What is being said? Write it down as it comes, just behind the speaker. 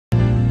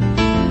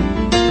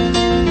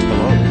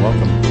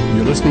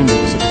listening to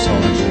the Sickle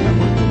Cell Action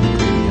Network, a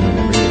weekly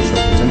internet radio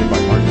show presented by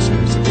Martin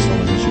Center Sickle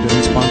Cell Initiative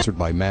and sponsored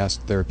by Mass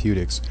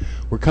Therapeutics.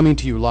 We're coming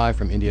to you live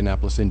from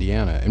Indianapolis,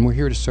 Indiana, and we're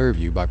here to serve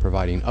you by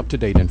providing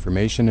up-to-date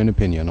information and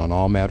opinion on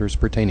all matters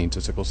pertaining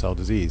to sickle cell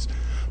disease.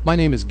 My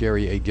name is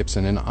Gary A.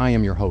 Gibson, and I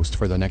am your host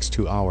for the next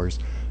 2 hours.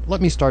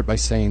 Let me start by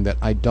saying that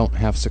I don't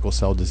have sickle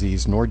cell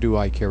disease, nor do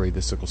I carry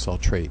the sickle cell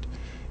trait.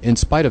 In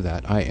spite of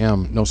that, I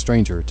am no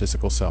stranger to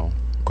sickle cell.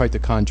 Quite the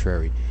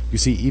contrary. You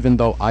see, even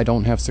though I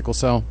don't have sickle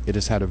cell, it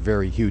has had a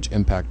very huge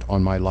impact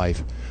on my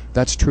life.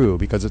 That's true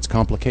because its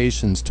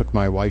complications took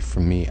my wife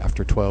from me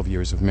after 12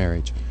 years of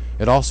marriage.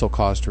 It also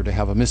caused her to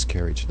have a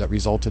miscarriage that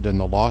resulted in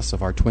the loss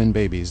of our twin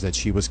babies that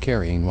she was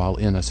carrying while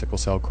in a sickle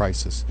cell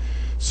crisis.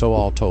 So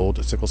all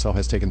told, sickle cell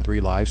has taken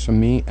 3 lives from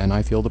me, and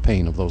I feel the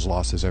pain of those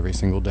losses every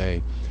single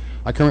day.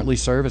 I currently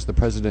serve as the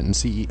president and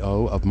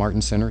CEO of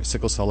Martin Center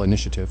Sickle Cell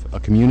Initiative, a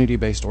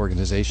community-based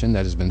organization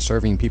that has been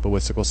serving people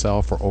with sickle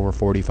cell for over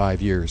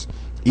 45 years.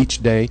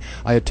 Each day,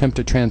 I attempt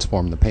to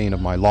transform the pain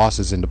of my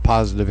losses into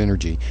positive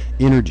energy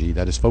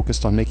that is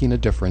focused on making a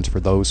difference for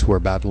those who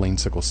are battling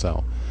sickle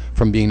cell.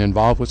 From being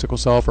involved with sickle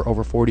cell for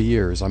over 40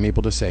 years, I'm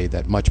able to say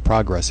that much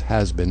progress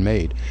has been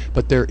made,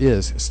 but there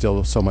is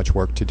still so much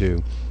work to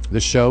do.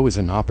 This show is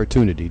an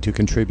opportunity to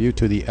contribute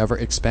to the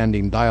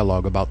ever-expanding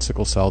dialogue about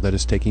sickle cell that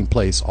is taking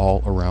place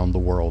all around the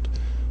world.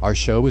 Our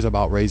show is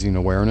about raising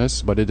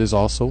awareness, but it is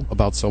also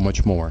about so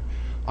much more.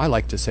 I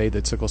like to say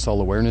that sickle cell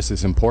awareness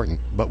is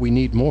important, but we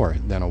need more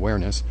than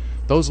awareness.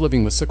 Those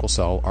living with sickle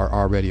cell are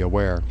already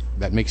aware.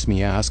 That makes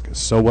me ask,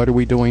 so what are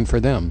we doing for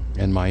them?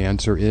 And my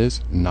answer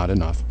is, not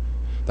enough.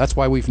 That's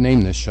why we've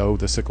named this show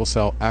the Sickle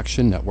Cell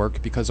Action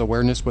Network, because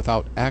awareness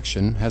without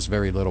action has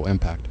very little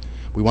impact.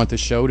 We want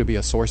this show to be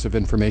a source of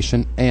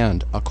information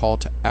and a call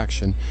to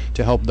action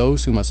to help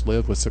those who must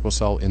live with sickle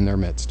cell in their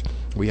midst.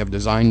 We have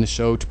designed the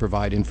show to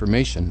provide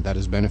information that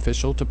is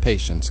beneficial to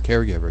patients,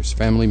 caregivers,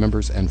 family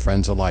members, and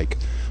friends alike.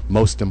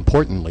 Most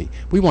importantly,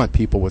 we want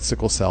people with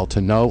sickle cell to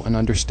know and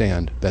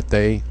understand that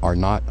they are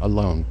not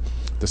alone.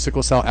 The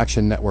Sickle Cell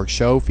Action Network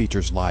show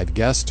features live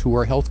guests who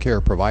are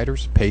healthcare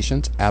providers,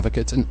 patients,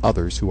 advocates, and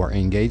others who are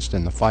engaged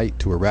in the fight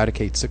to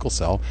eradicate sickle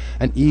cell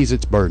and ease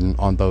its burden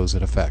on those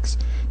it affects.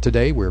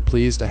 Today, we're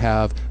pleased to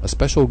have a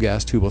special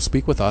guest who will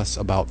speak with us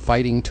about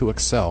fighting to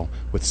excel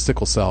with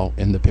sickle cell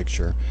in the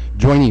picture.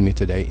 Joining me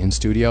today in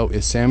studio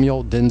is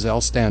Samuel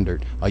Denzel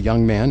Standard, a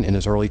young man in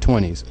his early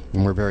 20s,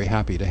 and we're very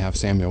happy to have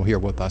Samuel here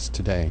with us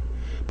today.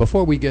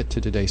 Before we get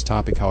to today's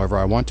topic, however,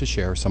 I want to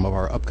share some of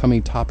our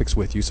upcoming topics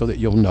with you so that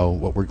you'll know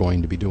what we're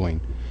going to be doing.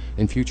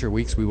 In future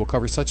weeks, we will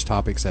cover such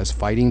topics as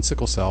fighting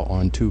sickle cell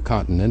on 2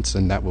 continents,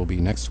 and that will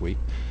be next week,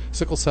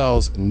 sickle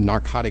cell's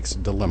narcotics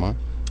dilemma,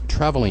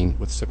 traveling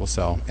with sickle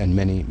cell, and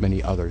many,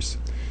 many others.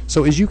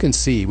 So as you can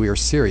see, we are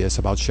serious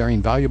about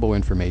sharing valuable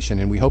information,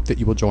 and we hope that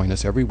you will join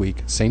us every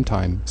week, same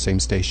time,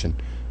 same station.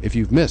 If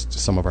you've missed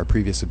some of our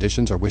previous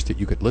editions or wish that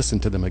you could listen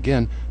to them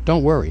again,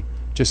 don't worry.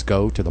 Just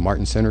go to the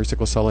Martin Center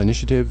Sickle Cell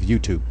Initiative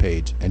YouTube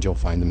page and you'll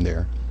find them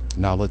there.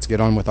 Now let's get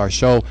on with our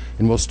show,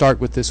 and we'll start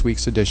with this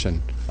week's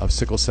edition of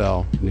Sickle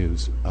Cell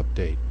News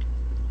Update.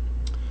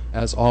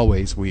 As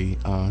always, we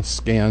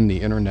scan the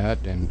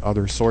internet and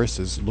other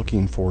sources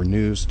looking for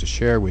news to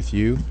share with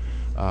you,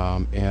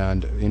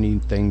 and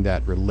anything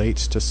that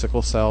relates to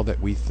sickle cell that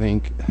we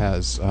think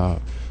has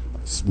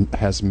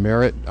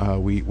merit,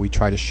 we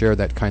try to share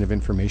that kind of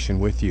information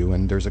with you.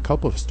 And there's a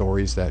couple of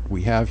stories that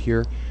we have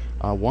here.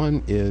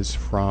 One is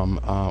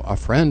from a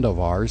friend of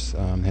ours,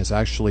 has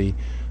actually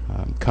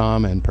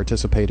come and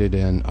participated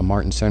in a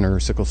Martin Center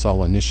Sickle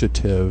Cell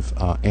Initiative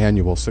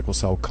annual sickle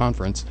cell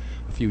conference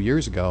a few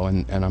years ago,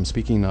 and I'm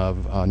speaking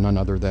of none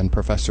other than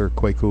Professor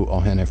Kwaku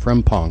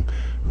Ohene-Frimpong,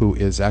 who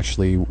is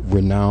actually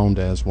renowned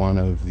as one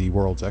of the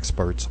world's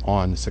experts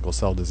on sickle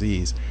cell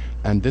disease.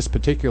 And this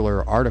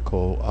particular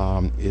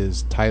article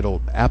is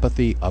titled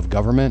Apathy of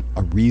Government,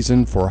 a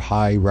Reason for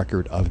High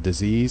Record of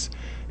Disease.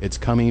 It's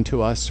coming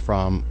to us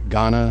from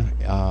Ghana,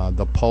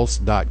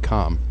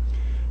 thepulse.com.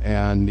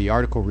 And the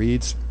article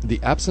reads, the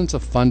absence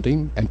of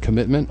funding and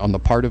commitment on the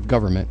part of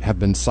government have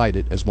been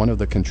cited as one of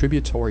the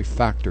contributory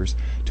factors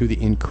to the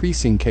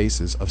increasing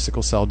cases of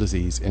sickle cell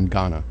disease in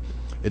Ghana.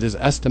 It is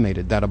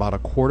estimated that about a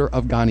quarter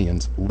of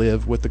Ghanaians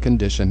live with the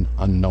condition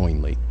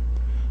unknowingly.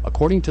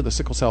 According to the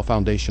Sickle Cell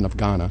Foundation of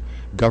Ghana,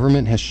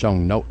 government has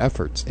shown no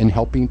efforts in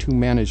helping to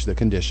manage the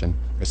condition,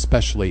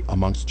 especially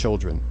amongst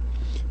children.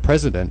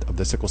 President of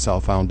the Sickle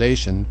Cell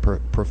Foundation,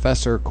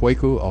 Professor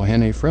Kwaku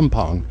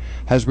Ohene-Frimpong,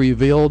 has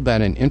revealed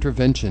that an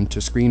intervention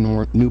to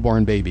screen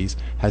newborn babies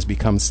has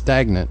become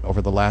stagnant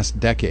over the last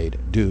decade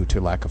due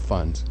to lack of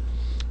funds.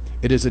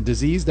 It is a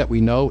disease that we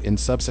know in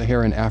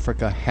sub-Saharan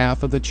Africa,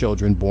 half of the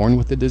children born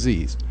with the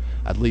disease,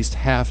 at least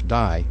half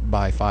die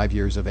by 5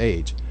 years of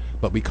age.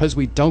 But because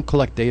we don't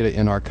collect data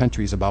in our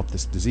countries about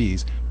this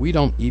disease, we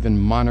don't even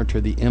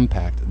monitor the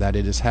impact that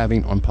it is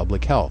having on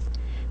public health.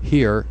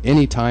 Here,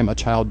 any time a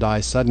child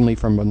dies suddenly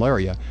from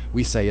malaria,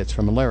 we say it's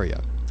from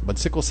malaria. But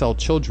sickle cell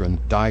children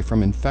die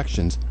from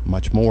infections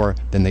much more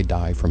than they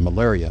die from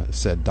malaria,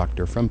 said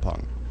Dr.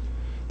 Frimpong.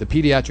 The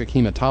pediatric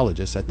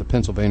hematologist at the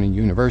Pennsylvania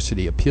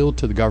University appealed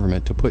to the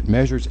government to put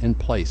measures in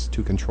place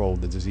to control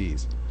the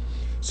disease.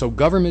 So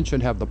government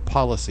should have the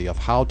policy of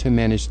how to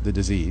manage the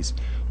disease.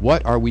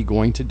 What are we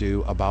going to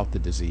do about the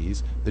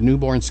disease? The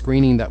newborn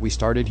screening that we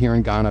started here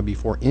in Ghana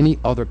before any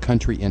other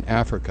country in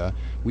Africa,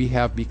 we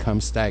have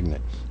become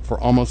stagnant. For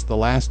almost the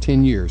last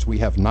 10 years, we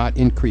have not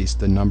increased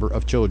the number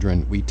of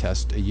children we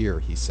test a year,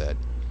 he said.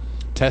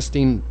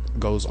 Testing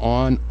goes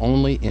on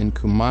only in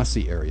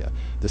Kumasi area,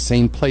 the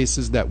same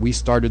places that we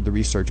started the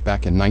research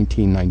back in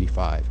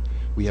 1995.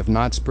 We have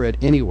not spread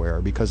anywhere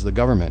because the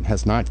government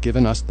has not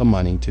given us the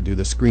money to do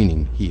the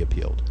screening, he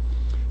appealed.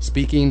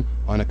 Speaking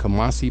on a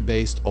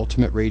Kumasi-based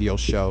Ultimate Radio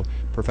show,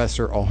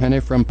 Professor Ohene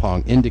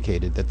Frimpong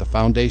indicated that the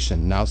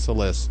foundation now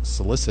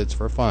solicits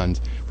for funds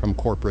from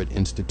corporate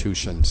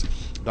institutions.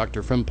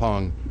 Dr.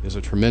 Frimpong is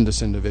a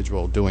tremendous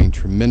individual doing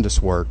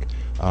tremendous work,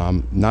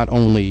 not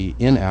only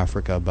in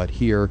Africa, but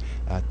here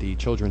at the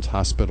Children's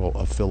Hospital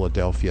of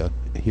Philadelphia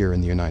here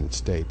in the United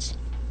States.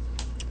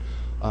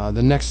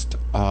 The next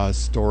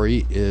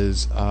story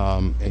is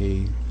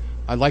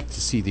I like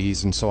to see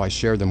these, and so I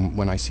share them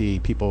when I see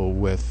people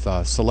with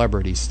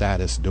celebrity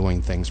status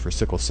doing things for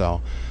sickle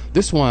cell.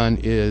 This one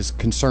is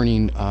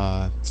concerning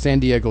San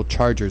Diego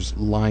Chargers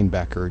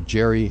linebacker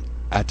Jerry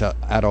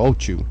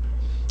Ataochu,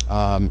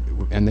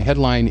 and the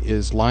headline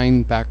is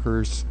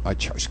Chargers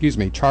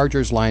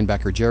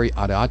linebacker Jerry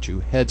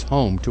Ataochu heads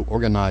home to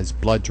organize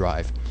blood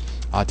drive.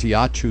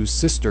 Ataochu's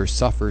sister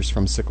suffers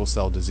from sickle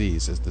cell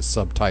disease is the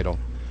subtitle.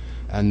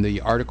 And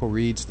the article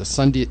reads, the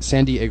San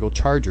Diego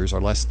Chargers are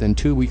less than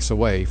 2 weeks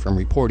away from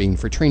reporting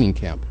for training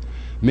camp.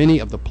 Many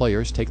of the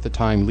players take the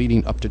time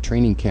leading up to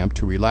training camp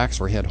to relax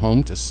or head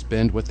home to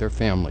spend with their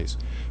families.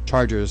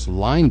 Chargers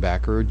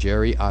linebacker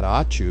Jerry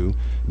Ataochu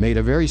made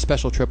a very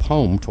special trip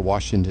home to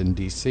Washington,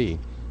 D.C.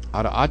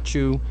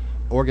 Ataochu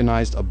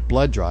organized a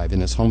blood drive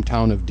in his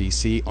hometown of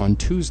D.C. on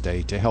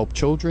Tuesday to help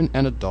children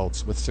and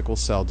adults with sickle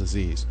cell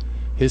disease.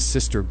 His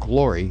sister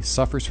Glory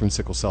suffers from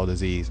sickle cell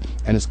disease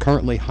and is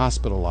currently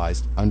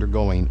hospitalized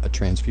undergoing a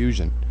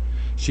transfusion.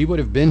 She would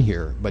have been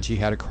here, but she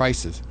had a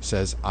crisis,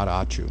 says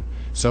Ataochu.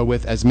 So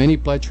with as many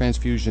blood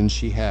transfusions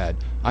she had,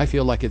 I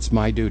feel like it's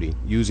my duty,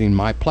 using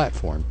my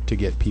platform, to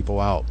get people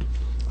out.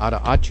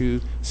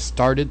 Ataochu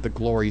started the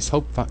Glory's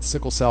Hope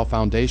Sickle Cell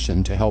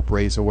Foundation to help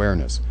raise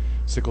awareness.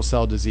 Sickle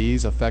cell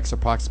disease affects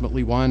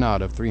approximately 1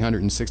 out of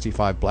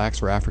 365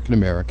 blacks or African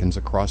Americans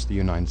across the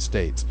United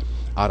States.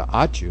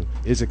 Ataochu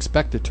is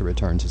expected to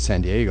return to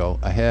San Diego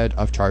ahead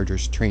of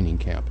Chargers training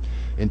camp.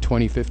 In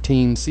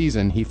 2015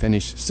 season, he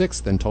finished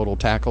 6th in total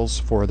tackles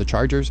for the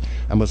Chargers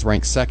and was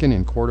ranked 2nd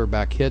in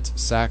quarterback hits,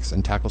 sacks,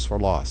 and tackles for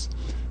loss.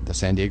 The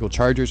San Diego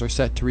Chargers are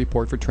set to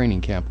report for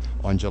training camp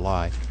on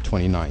July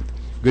 29th.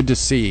 Good to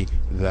see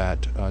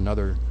that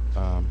another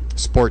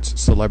sports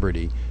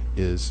celebrity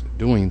is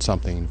doing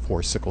something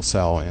for sickle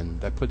cell, and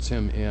that puts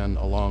him in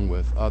along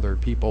with other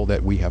people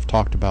that we have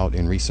talked about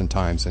in recent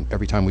times. And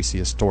every time we see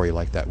a story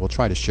like that, we'll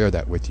try to share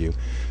that with you.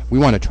 We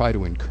want to try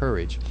to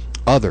encourage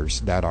others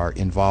that are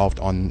involved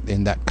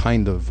in that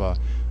kind of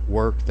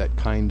work, that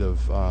kind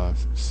of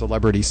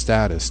celebrity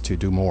status, to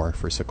do more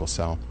for sickle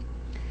cell.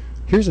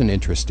 Here's an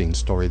interesting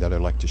story that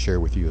I'd like to share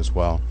with you as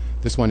well.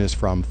 This one is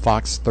from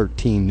Fox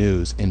 13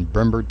 News in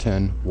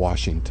Bremerton,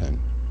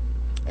 Washington,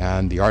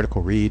 and the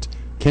article reads,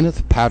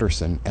 Kenneth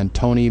Patterson and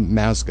Tony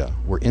Mazga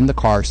were in the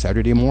car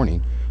Saturday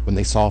morning when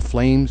they saw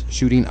flames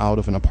shooting out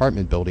of an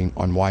apartment building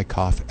on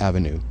Wyckoff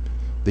Avenue.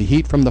 The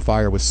heat from the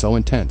fire was so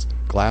intense,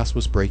 glass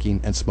was breaking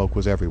and smoke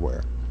was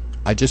everywhere.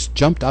 I just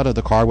jumped out of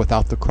the car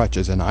without the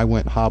crutches and I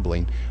went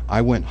hobbling.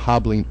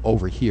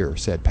 Over here,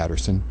 said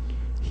Patterson.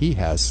 He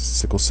has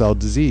sickle cell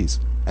disease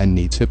and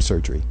needs hip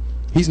surgery.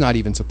 He's not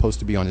even supposed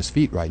to be on his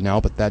feet right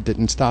now, but that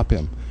didn't stop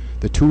him.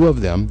 The two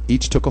of them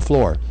each took a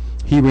floor.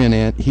 He ran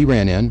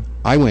in,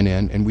 I went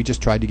in, and we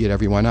just tried to get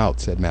everyone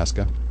out, said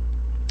Mazga.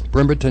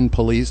 Bremerton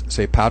police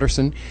say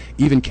Patterson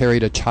even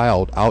carried a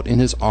child out in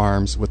his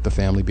arms with the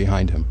family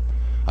behind him.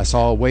 I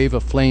saw a wave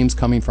of flames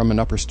coming from an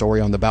upper story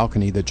on the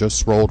balcony that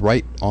just rolled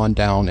right on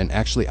down, and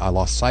actually I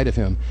lost sight of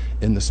him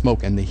in the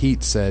smoke and the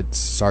heat, said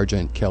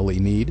Sergeant Kelly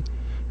Mead.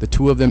 The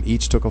two of them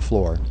each took a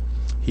floor.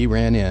 He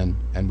ran in,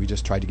 and we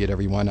just tried to get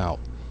everyone out.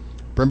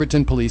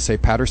 Bremerton police say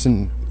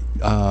Patterson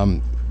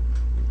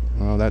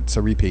that's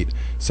a repeat,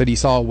 said he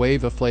saw a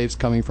wave of flames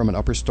coming from an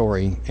upper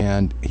story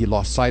and he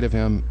lost sight of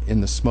him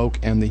in the smoke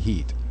and the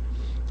heat.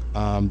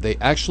 They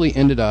actually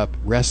ended up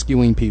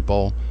rescuing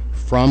people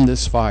from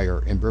this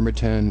fire in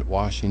Bremerton,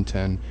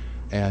 Washington,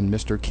 and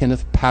Mr.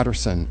 Kenneth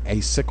Patterson,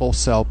 a sickle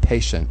cell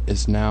patient,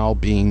 is now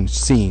being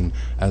seen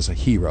as a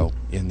hero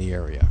in the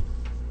area.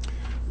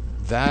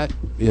 That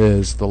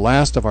is the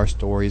last of our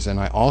stories, and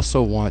I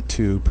also want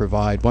to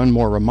provide one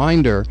more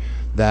reminder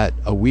that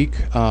a week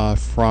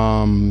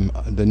from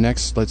the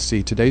next,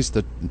 today's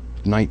the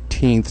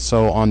 19th,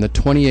 so on the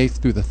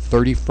 28th through the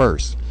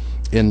 31st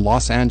in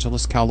Los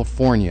Angeles,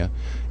 California,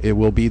 it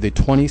will be the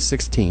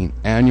 2016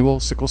 Annual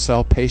Sickle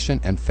Cell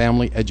Patient and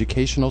Family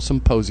Educational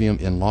Symposium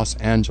in Los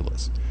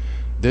Angeles.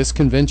 This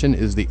convention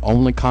is the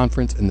only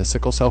conference in the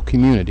sickle cell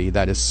community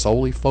that is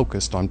solely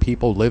focused on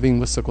people living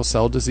with sickle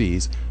cell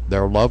disease,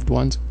 their loved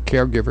ones,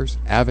 caregivers,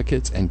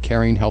 advocates, and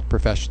caring health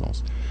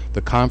professionals.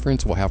 The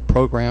conference will have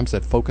programs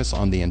that focus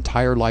on the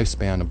entire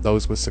lifespan of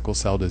those with sickle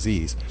cell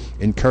disease,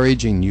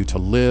 encouraging you to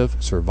live,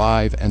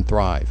 survive, and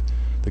thrive.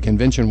 The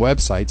convention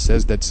website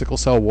says that sickle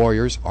cell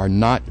warriors are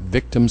not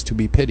victims to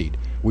be pitied.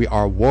 We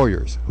are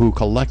warriors who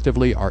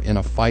collectively are in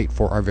a fight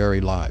for our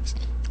very lives.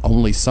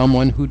 Only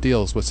someone who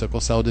deals with sickle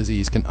cell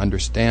disease can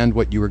understand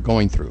what you are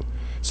going through.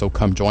 So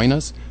come join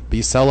us,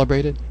 be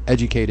celebrated,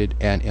 educated,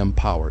 and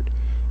empowered.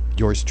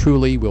 Yours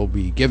truly will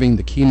be giving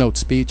the keynote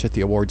speech at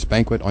the awards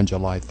banquet on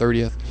July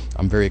 30th.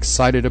 I'm very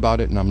excited about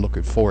it, and I'm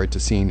looking forward to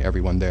seeing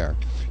everyone there.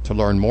 To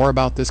learn more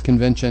about this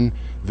convention,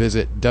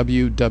 visit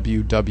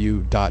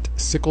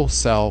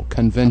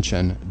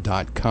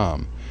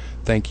www.sicklecellconvention.com.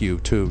 Thank you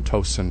to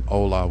Tosin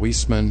Ola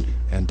Wiesman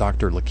and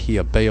Dr.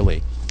 Lakia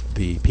Bailey,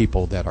 the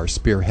people that are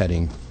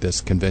spearheading this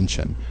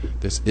convention.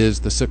 This is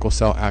the Sickle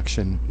Cell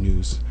Action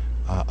News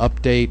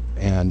update,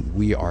 and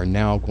we are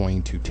now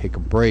going to take a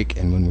break,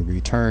 and when we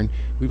return,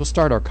 we will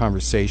start our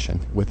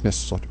conversation with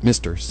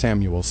Mr.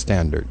 Samuel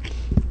Standard.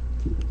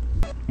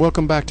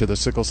 Welcome back to the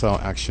Sickle Cell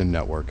Action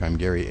Network. I'm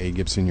Gary A.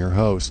 Gibson, your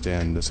host,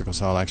 and the Sickle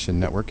Cell Action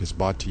Network is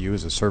brought to you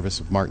as a service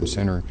of Martin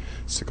Center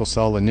Sickle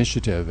Cell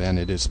Initiative, and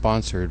it is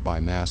sponsored by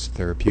Mass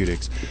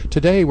Therapeutics.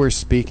 Today we're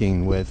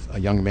speaking with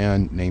a young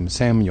man named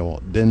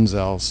Samuel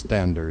Denzel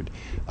Standard,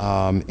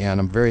 and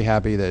I'm very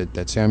happy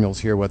that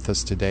Samuel's here with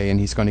us today, and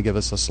he's going to give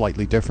us a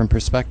slightly different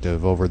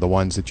perspective over the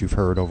ones that you've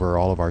heard over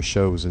all of our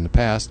shows in the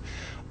past.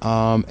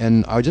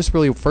 And I just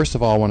really, first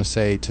of all, want to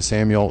say to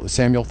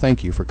Samuel,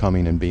 thank you for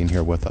coming and being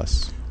here with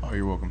us. Oh,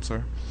 you're welcome,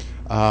 sir.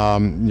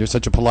 You're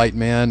such a polite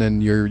man,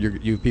 and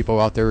you people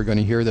out there are going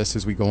to hear this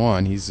as we go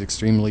on. He's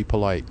extremely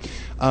polite.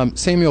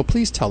 Samuel,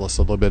 please tell us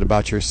a little bit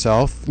about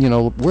yourself. You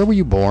know, where were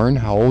you born?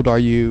 How old are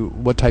you?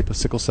 What type of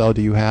sickle cell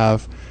do you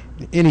have?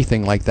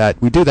 Anything like that.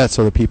 We do that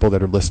so the people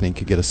that are listening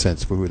could get a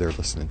sense for who they're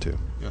listening to.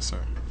 Yes,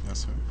 sir. Yes,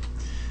 sir.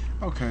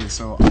 Okay,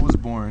 so I was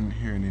born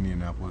here in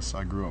Indianapolis.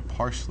 I grew up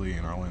partially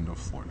in Orlando,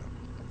 Florida.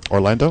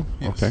 Orlando?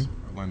 Yes, okay.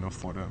 Orlando,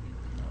 Florida,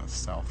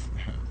 south.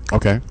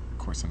 Okay. Of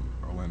course, in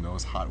Orlando,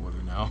 it's hot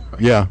weather now.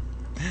 Yeah.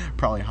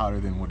 Probably hotter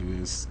than what it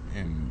is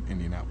in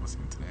Indianapolis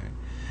today.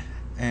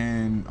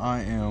 And I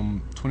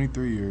am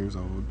 23 years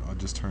old. I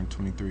just turned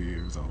 23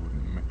 years old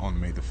on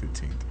May the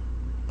 15th.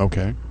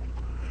 Okay.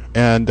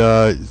 And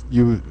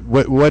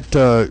what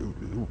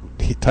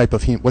type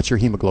of what's your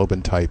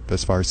hemoglobin type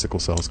as far as sickle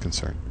cell is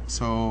concerned?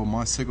 So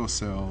my sickle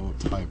cell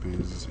type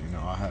is,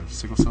 I have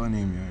sickle cell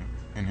anemia,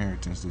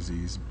 inheritance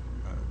disease,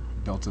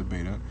 delta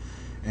beta,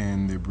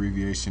 and the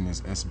abbreviation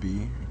is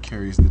SB. It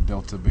carries the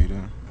delta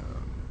beta,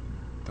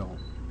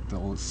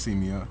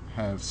 thalassemia,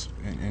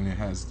 and it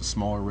has the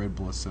smaller red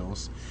blood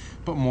cells,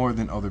 but more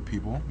than other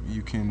people.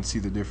 You can see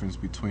the difference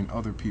between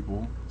other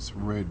people's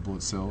red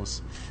blood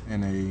cells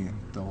and a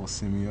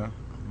thalassemia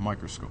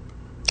microscope.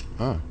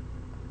 Oh,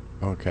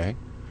 okay.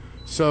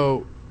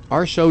 So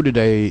our show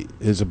today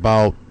is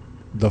about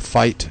the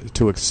fight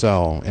to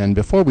excel, and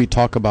before we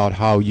talk about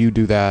how you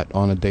do that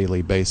on a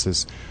daily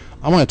basis,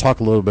 I want to talk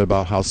a little bit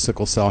about how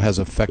sickle cell has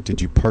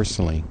affected you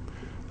personally.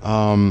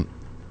 And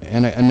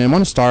I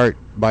want to start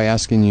by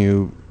asking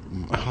you,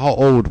 how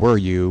old were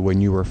you when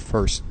you were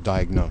first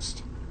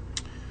diagnosed?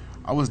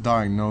 I was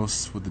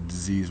diagnosed with the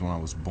disease when I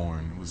was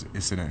born.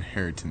 It's an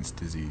inheritance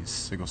disease,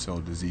 sickle cell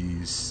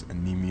disease,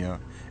 anemia,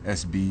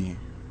 SB,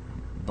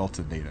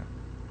 delta beta,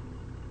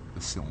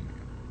 thalassemia.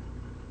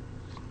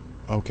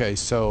 Okay,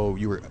 so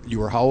you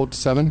were how old?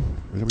 7? Is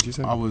that what you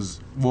said? I was,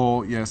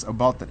 yes,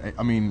 about that.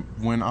 I mean,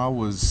 when I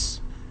was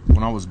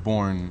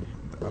born,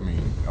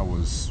 I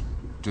was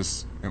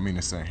just,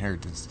 it's an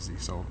inheritance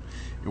disease. So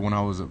when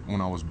I was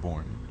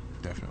born,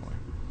 definitely.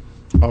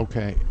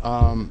 Okay.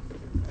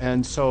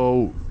 And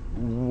so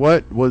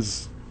what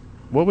was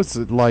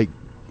it like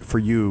for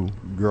you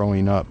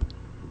growing up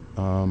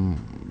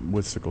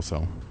with sickle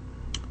cell?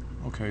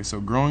 Okay,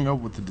 so growing up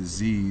with the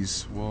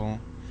disease,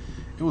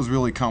 it was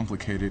really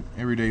complicated.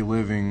 Everyday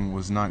living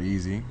was not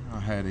easy. I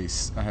had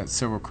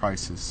several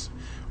crises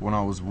when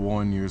I was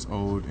 1 year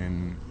old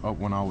and up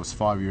when I was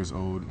 5 years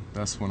old.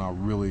 That's when I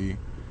really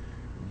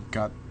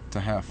got to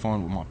have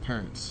fun with my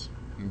parents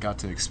and got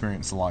to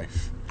experience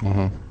life.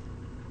 Uh-huh.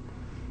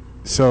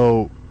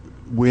 So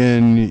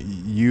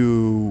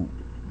do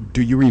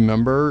you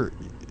remember,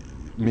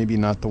 maybe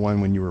not the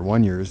one when you were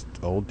 1 year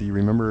old, do you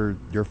remember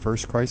your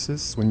first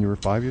crisis when you were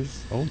 5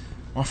 years old?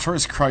 My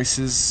first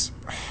crisis,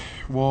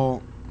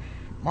 at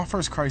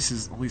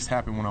least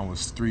happened when I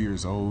was 3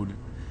 years old.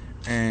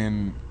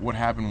 And what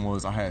happened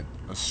was I had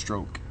a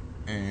stroke.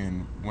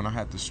 And when I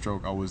had the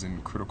stroke, I was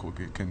in critical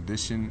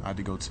condition. I had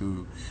to go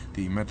to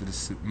the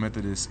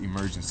Methodist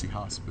Emergency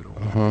Hospital,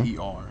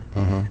 ER.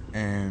 Uh-huh.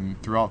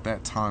 And throughout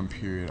that time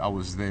period, I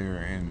was there,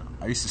 and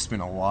I used to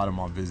spend a lot of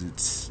my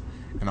visits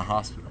in the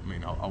hospital.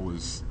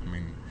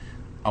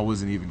 I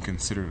wasn't even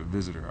considered a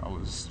visitor. I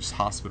was just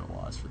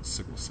hospitalized for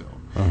sickle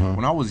cell. Uh-huh.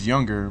 When I was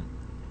younger,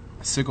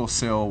 sickle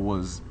cell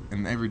was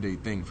an everyday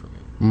thing for me.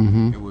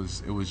 Mm-hmm.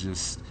 It was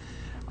just,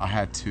 I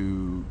had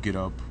to get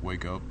up,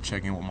 wake up,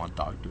 check in with my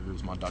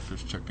doctors. My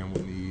doctors checked in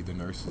with me. The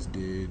nurses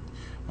did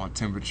my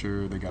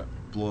temperature. They got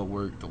blood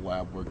work, the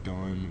lab work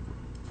done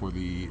for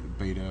the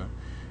beta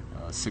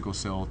sickle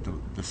cell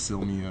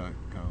thalassemia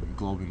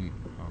globin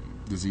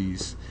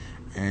disease.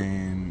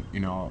 And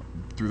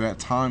through that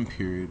time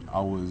period,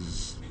 I mean,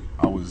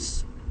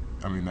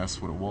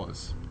 that's what it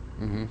was.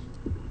 Mm-hmm.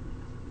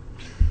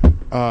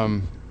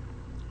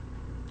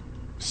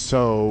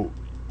 So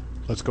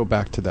let's go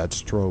back to that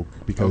stroke,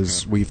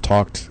 because we've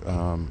talked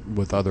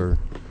with other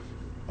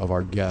of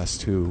our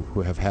guests who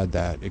have had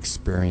that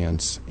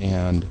experience,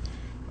 and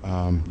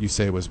you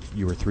say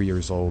you were 3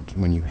 years old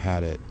when you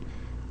had it,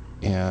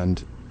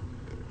 and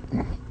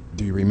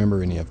do you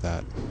remember any of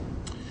that?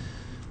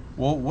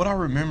 Well, what I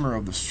remember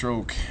of the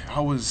stroke, I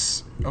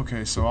was 3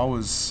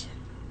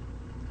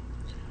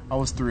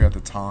 at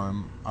the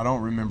time. I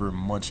don't remember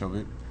much of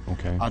it.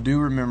 Okay. I do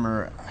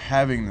remember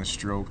having the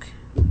stroke,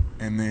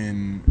 and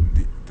then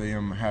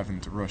them having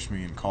to rush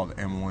me and call the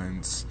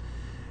ambulance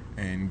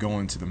and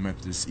going to the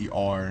Methodist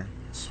ER.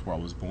 That's where I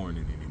was born,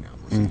 in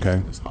Indianapolis. Okay.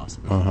 Methodist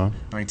Hospital.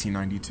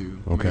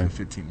 1992. Okay. May the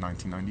 15th,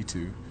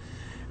 1992.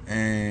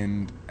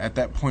 And at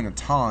that point in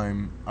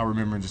time, I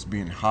remember just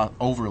being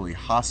overly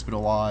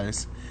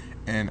hospitalized.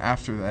 And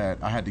after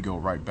that, I had to go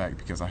right back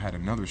because I had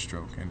another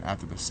stroke. And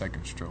after the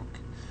second stroke,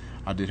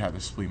 I did have a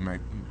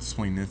splenectomy.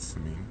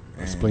 Splenectomy.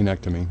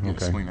 Yeah,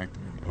 Okay.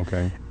 splenectomy.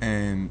 Okay.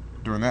 And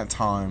during that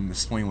time, the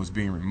spleen was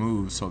being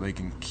removed so they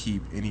can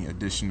keep any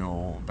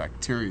additional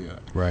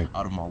bacteria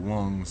out of my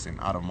lungs and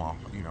out of my,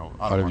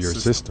 out of my your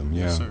system.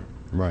 Yeah. Yes, sir.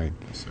 Right.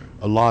 Yes, sir.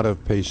 A lot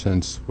of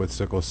patients with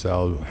sickle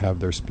cell have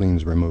their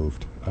spleens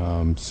removed.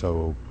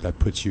 So that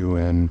puts you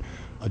in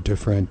a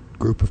different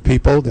group of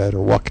people that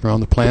are walking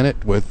around the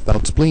planet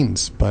without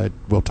spleens. But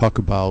we'll talk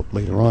about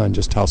later on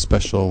just how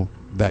special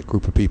that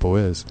group of people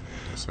is.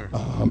 Yes, sir.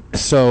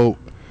 So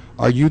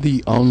are you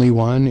the only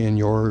one in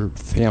your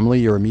family,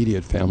 your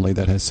immediate family,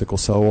 that has sickle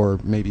cell, or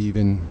maybe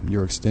even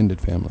your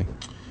extended family?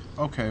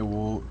 Okay,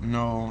 well,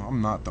 no,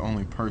 I'm not the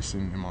only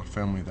person in my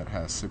family that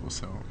has sickle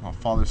cell. My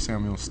father,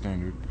 Samuel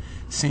Standard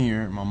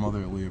Sr., my mother,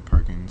 Aaliyah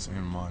Perkins,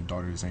 and my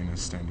daughter, Zayna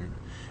Standard,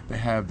 they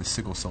have the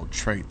sickle cell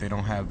trait. They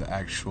don't have the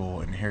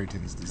actual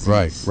inheritance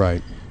disease.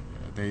 Right.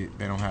 They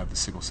don't have the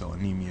sickle cell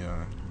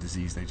anemia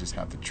disease. They just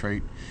have the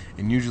trait.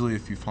 And usually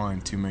if you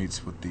find two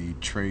mates with the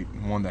trait,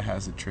 one that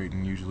has the trait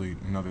and usually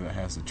another that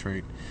has the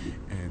trait,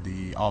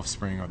 the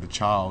offspring or the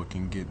child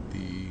can get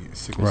the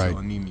sickle cell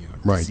anemia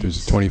Right. disease.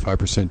 There's a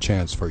 25%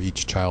 chance for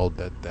each child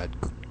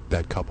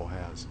that couple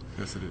has.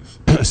 Yes, it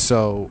is.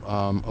 So,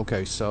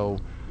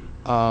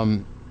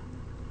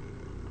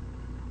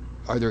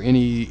 are there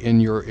any in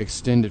your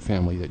extended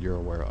family that you're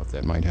aware of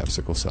that might have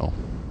sickle cell?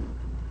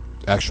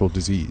 Actual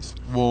disease?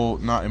 Well,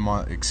 not in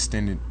my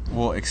extended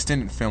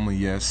family,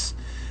 yes.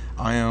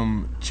 I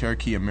am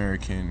Cherokee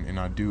American, and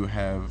I do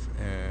have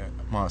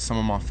some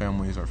of my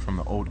families are from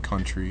the old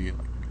country,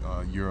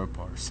 like Europe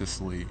or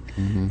Sicily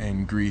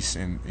and Greece,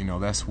 and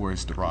that's where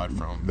it's derived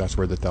from. That's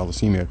where the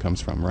thalassemia comes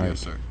from, right?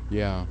 Yes, sir.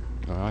 Yeah,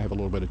 I have a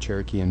little bit of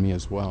Cherokee in me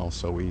as well,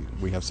 so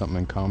we have something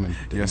in common.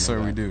 Yes,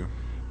 sir, we do.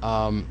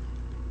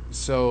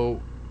 So,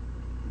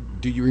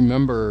 do you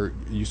remember,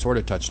 you sort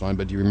of touched on it,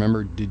 but do you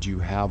remember, did you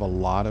have a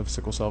lot of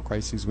sickle cell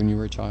crises when you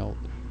were a child?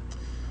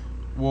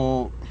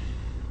 Well,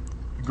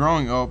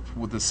 growing up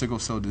with the sickle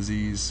cell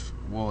disease,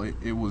 well,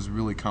 it was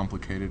really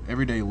complicated.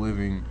 Everyday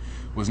living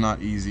was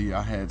not easy.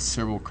 I had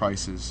several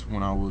crises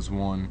when I was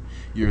 1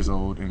 year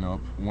old and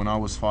up. When I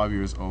was 5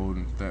 years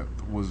old, that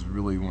was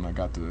really when I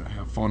got to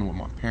have fun with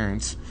my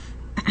parents.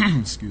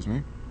 Excuse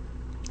me.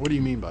 What do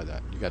you mean by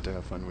that? You got to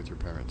have fun with your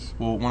parents?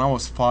 Well, when I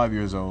was 5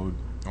 years old,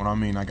 when I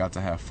mean I got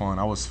to have fun,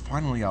 I was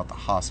finally out the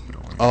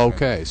hospital.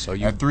 Okay, so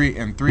you at 3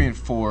 and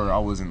 4, I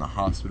was in the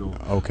hospital.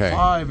 Okay.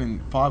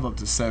 5 up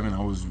to 7,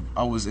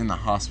 I was in the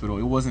hospital.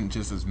 It wasn't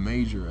just as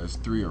major as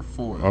 3 or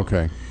 4.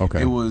 Okay.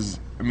 It was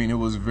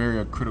a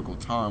very critical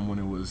time when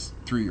it was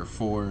 3 or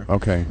 4.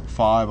 Okay.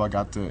 5, I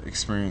got to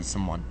experience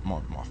some of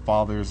my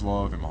father's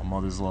love and my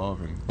mother's love,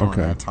 and during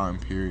that time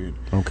period,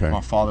 my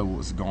father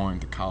was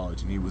going to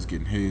college and he was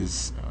getting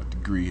his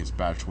degree, his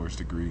bachelor's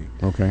degree.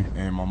 Okay.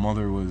 And my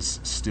mother was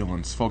still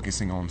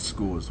focusing on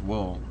school as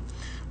well.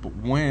 But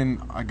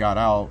when I got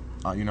out,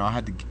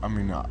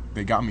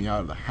 they got me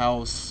out of the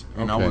house,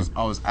 and I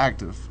was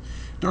active.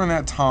 During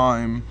that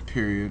time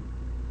period,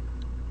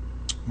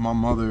 my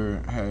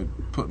mother had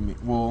put me,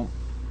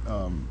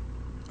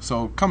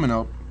 so coming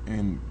up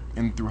and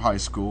through high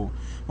school,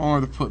 my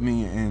mother put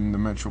me in the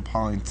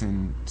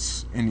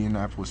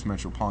Indianapolis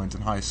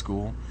Metropolitan High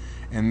School,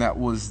 and that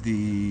was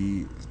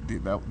the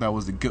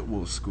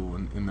Goodwill School,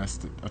 and that's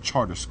a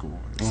charter school.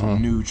 It's a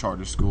new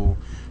charter school.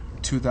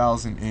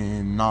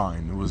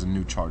 2009, it was a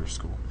new charter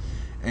school.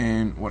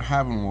 And what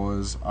happened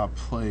was I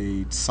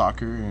played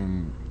soccer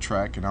and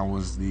track, and I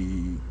was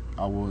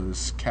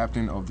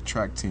captain of the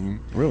track team.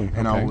 Really?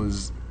 And I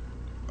was,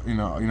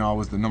 I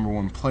was the number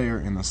 1 player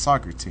in the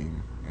soccer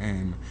team.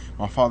 and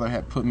my father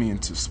had put me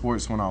into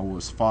sports when I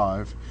was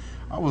 5.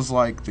 I was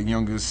like the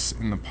youngest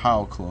in the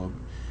POW club.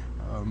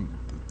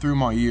 Through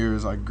my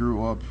years, I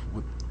grew up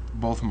with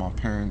both of my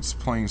parents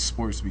playing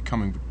sports,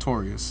 becoming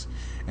victorious,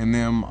 and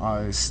then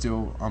I'm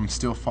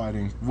still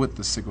fighting with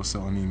the sickle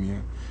cell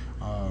anemia.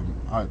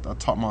 I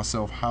taught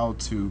myself how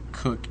to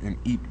cook and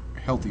eat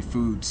healthy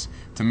foods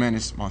to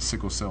manage my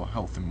sickle cell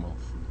health and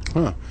wealth.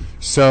 Huh.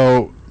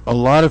 So a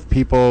lot of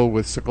people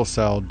with sickle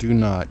cell do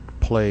not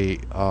play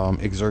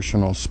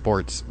exertional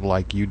sports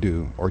like you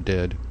do or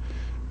did.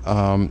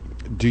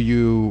 Do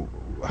you?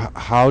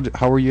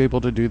 How were you able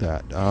to do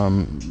that?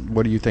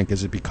 What do you think?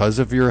 Is it because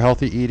of your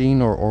healthy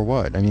eating or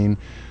what? I mean,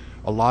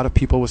 a lot of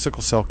people with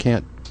sickle cell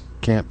can't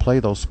play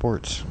those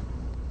sports.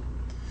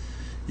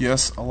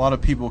 Yes, a lot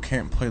of people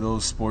can't play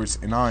those sports,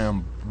 and I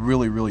am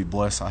really, really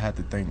blessed. I had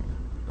to thank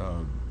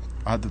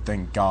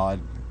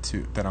God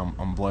that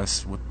I'm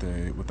blessed with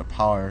the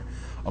power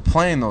of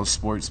playing those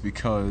sports,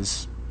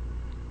 because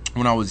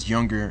when I was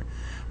younger,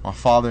 my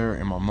father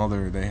and my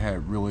mother, they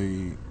had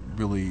really,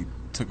 really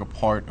took a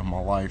part of my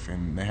life,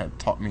 and they had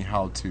taught me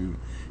how to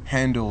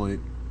handle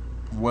it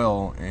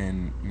well,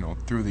 and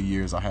through the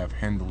years I have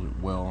handled it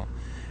well.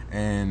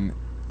 And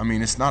I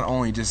mean, it's not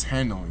only just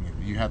handling it.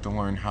 You have to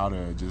learn how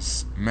to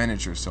just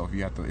manage yourself.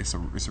 You have to. It's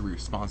a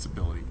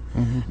responsibility,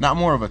 not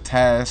more of a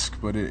task,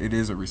 but it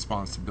is a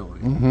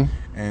responsibility.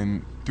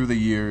 And through the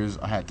years,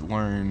 I had to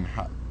learn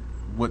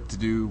what to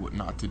do, what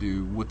not to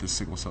do with the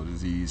sickle cell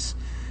disease.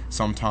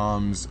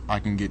 Sometimes I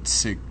can get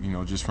sick,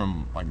 just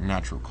from like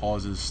natural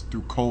causes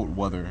through cold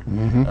weather.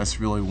 That's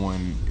really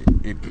when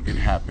it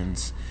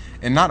happens.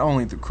 And not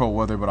only through cold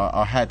weather, but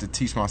I had to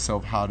teach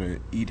myself how to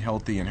eat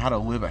healthy and how to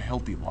live a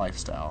healthy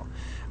lifestyle.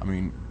 I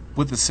mean,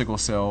 with the sickle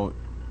cell,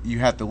 you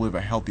have to live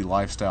a healthy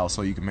lifestyle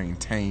so you can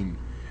maintain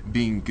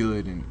being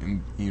good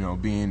and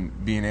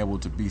being able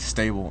to be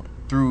stable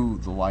through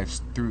the life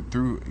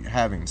through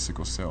having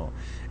sickle cell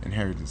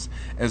inheritance,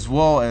 as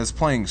well as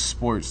playing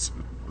sports.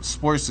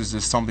 Sports is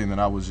just something that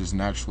I was just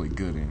naturally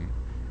good in,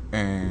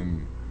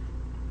 and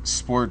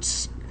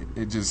sports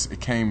it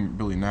came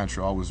really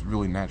natural. I was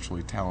really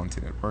naturally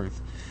talented at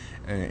birth,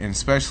 and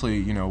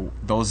especially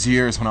those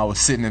years when I was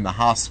sitting in the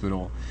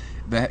hospital,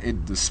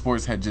 the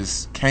sports had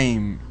just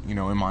came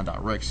in my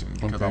direction,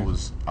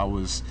 because I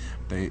was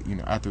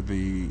after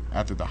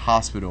the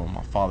hospital,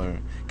 my father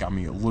got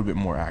me a little bit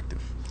more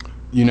active.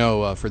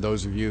 For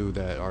those of you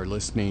that are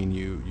listening,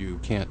 you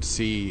can't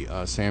see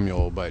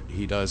Samuel, but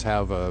he does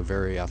have a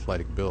very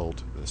athletic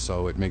build,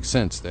 so it makes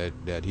sense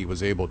that he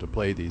was able to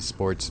play these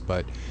sports.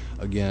 But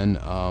again,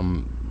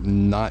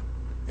 not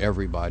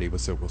everybody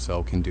with sickle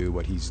cell can do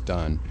what he's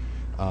done.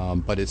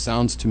 But it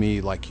sounds to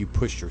me like you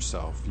pushed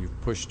yourself. You've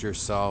pushed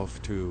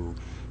yourself to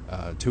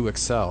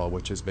excel,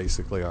 which is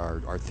basically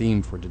our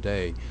theme for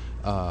today.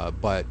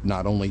 But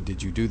not only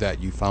did you do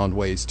that, you found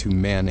ways to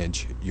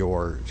manage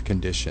your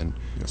condition.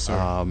 Yes,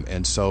 sir.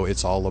 And so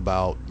it's all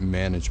about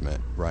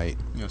management, right?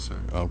 Yes, sir.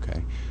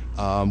 Okay.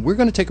 We're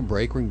going to take a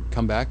break. We're going to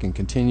come back and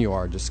continue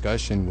our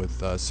discussion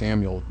with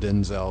Samuel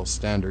Denzel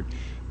Standard.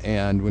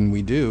 And when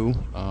we do,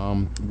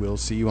 we'll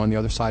see you on the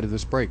other side of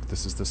this break.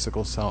 This is the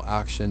Sickle Cell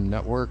Action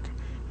Network.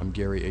 I'm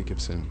Gary A.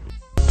 Gibson.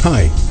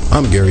 Hi,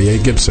 I'm Gary A.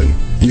 Gibson,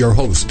 your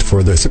host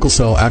for the Sickle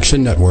Cell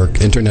Action Network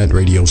Internet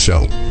Radio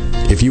Show.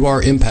 If you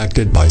are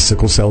impacted by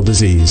sickle cell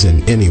disease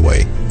in any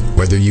way,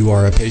 whether you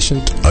are a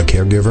patient, a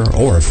caregiver,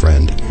 or a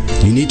friend,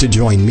 you need to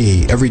join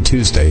me every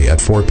Tuesday at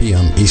 4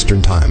 p.m.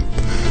 Eastern Time.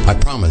 I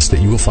promise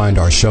that you will find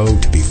our show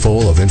to be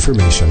full of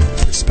information,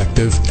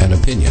 perspective, and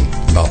opinion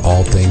about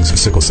all things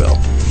sickle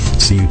cell.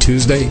 See you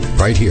Tuesday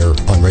right here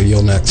on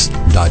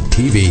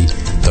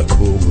RadioNext.tv, the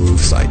Cool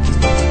Groove site.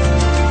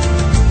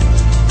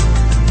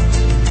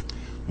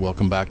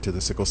 Welcome back to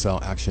the Sickle Cell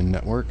Action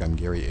Network. I'm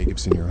Gary A.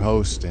 Gibson, your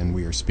host, and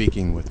we are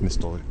speaking with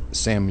Mr.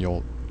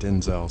 Samuel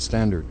Denzel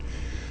Standard.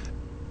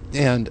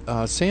 And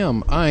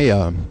Sam, I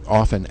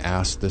often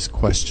ask this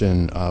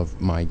question of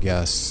my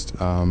guests.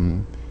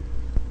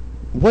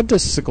 What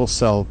does sickle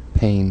cell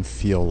pain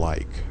feel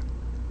like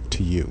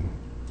to you?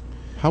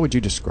 How would you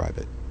describe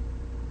it?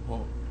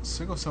 Well,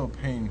 sickle cell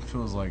pain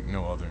feels like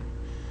no other.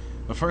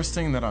 The first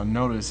thing that I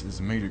notice is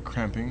major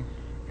cramping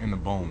in the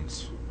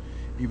bones.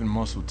 Even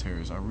muscle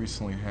tears. I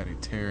recently had a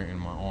tear in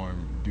my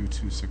arm due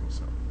to sickle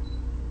cell.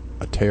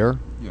 A tear?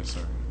 Yes,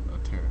 sir. A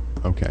tear.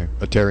 Okay.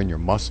 A tear in your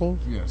muscle?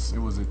 Yes, it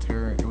was a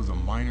tear. It was a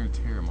minor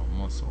tear in my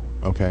muscle.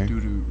 Okay. Due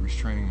to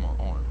restraining my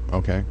arm.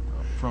 Okay.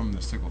 From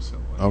the sickle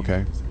cell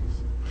disease.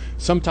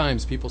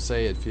 Sometimes people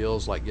say it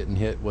feels like getting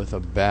hit with a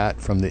bat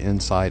from the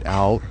inside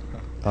out.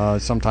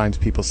 Sometimes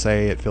people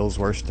say it feels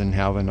worse than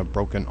having a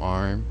broken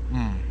arm.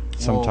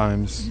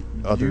 Sometimes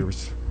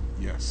others.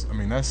 Yes. I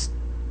mean,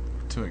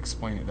 to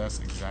explain it, that's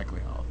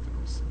exactly how it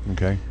feels.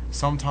 Okay.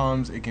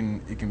 Sometimes it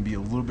can be a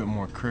little bit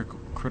more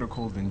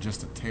critical than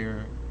just a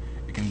tear.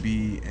 It can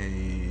be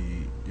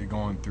you're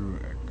going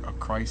through a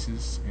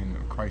crisis, and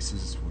a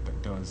crisis, what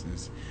that does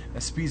is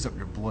that speeds up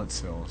your blood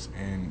cells,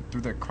 and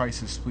through that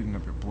crisis speeding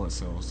up your blood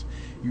cells,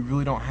 you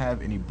really don't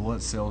have any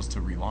blood cells to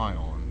rely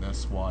on.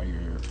 That's why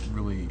you're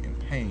really in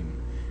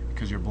pain,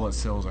 because your blood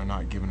cells are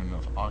not given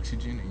enough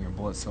oxygen and your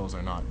blood cells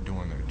are not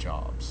doing their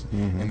jobs.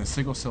 And the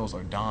sickle cells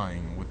are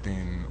dying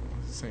within,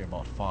 let's say,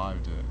 about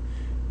 5 to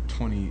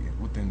 20,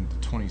 within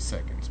 20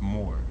 seconds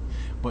more.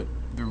 But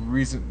the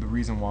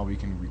reason why we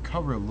can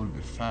recover a little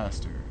bit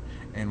faster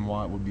and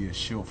why it would be a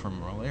shield from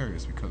malaria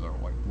is because of our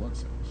white blood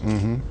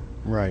cells.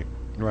 Right.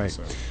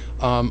 So,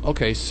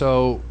 Okay,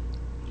 so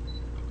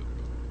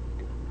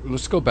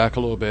let's go back a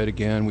little bit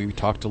again. We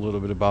talked a little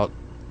bit about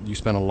you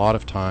spent a lot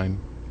of time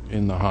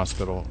in the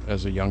hospital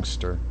as a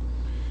youngster.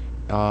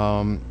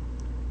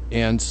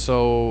 And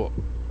so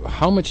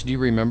how much do you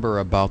remember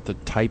about the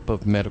type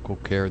of medical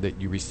care that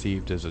you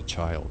received as a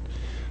child?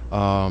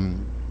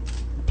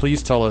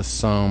 Please tell us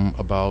some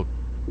about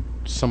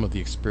some of the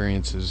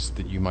experiences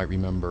that you might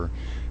remember.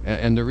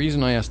 And the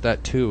reason I ask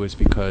that too is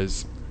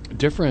because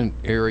different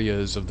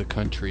areas of the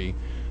country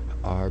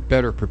are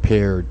better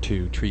prepared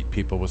to treat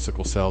people with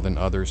sickle cell than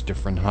others.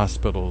 Different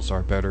hospitals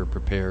are better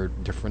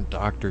prepared. Different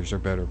doctors are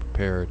better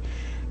prepared.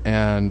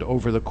 And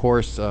over the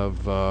course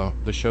of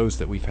the shows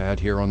that we've had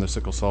here on the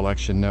Sickle Cell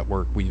Action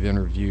Network, we've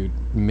interviewed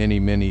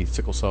many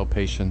sickle cell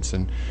patients,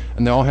 and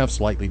they all have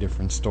slightly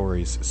different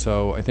stories.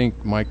 So I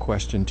think my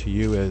question to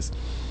you is,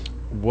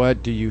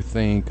 what do you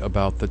think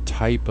about the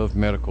type of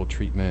medical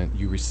treatment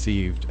you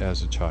received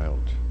as a child?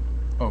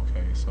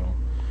 Okay, so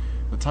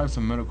the types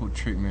of medical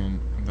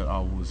treatment that I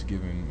was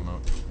given,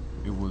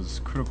 it was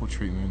critical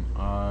treatment.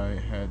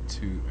 I had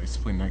a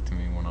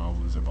splenectomy when I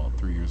was about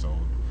 3 years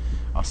old.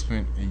 I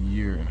spent a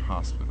year in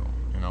hospital,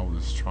 and I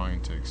was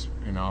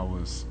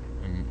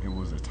and it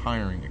was a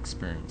tiring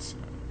experience,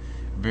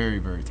 very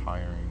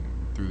tiring.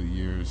 Through the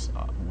years,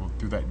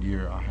 through that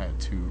year, I had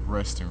to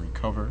rest and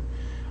recover.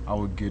 I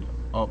would get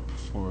up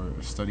for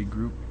a study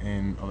group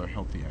and other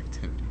healthy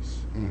activities.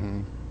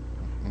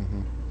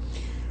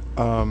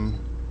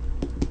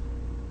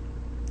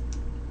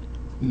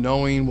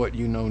 Knowing what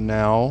you know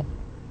now,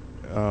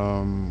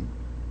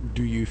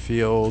 do you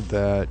feel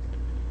that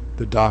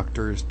the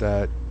doctors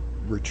that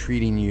were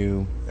treating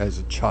you as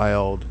a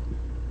child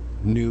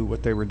knew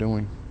what they were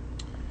doing?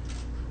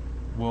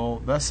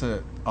 Well,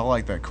 I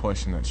like that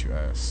question that you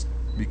asked,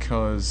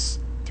 because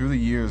through the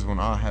years when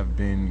I have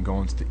been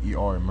going to the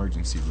ER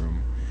emergency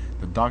room,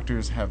 the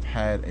doctors have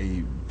had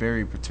a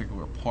very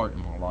particular part in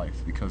my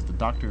life, because the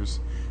doctors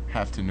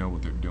have to know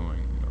what they're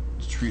doing,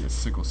 to treat a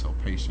sickle cell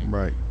patient.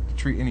 Right. To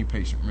treat any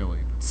patient, really.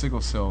 But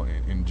sickle cell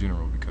in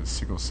general, because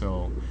sickle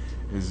cell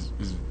is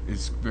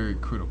very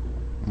critical.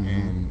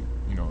 And,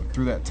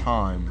 through that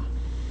time,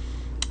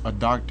 a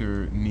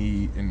doctor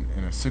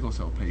and a sickle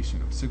cell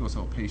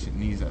patient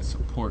needs that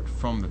support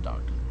from the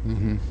doctor.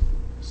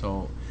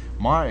 So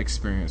my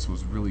experience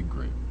was really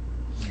great.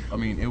 I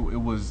mean, it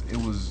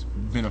was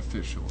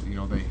beneficial.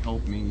 They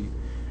helped me,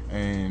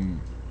 and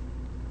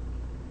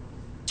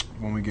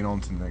when we get on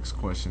to the next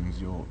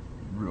questions, you'll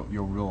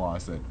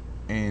realize that.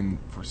 And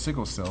for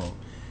sickle cell,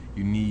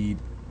 you need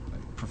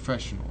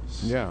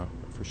professionals. Yeah,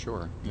 for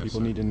sure. Yes,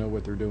 People sir. need to know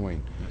what they're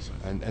doing. Yes, sir.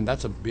 And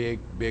that's a big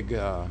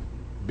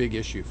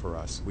issue for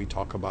us. We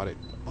talk about it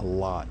a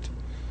lot.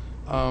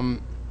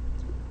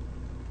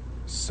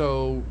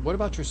 So what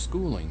about your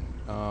schooling?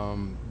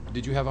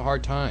 Did you have a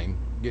hard time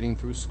getting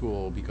through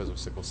school because of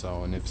sickle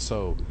cell? And if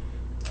so,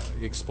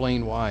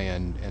 explain why.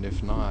 And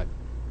if not,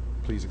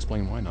 please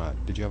explain why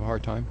not. Did you have a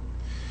hard time?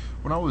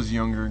 When I was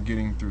younger,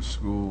 getting through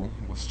school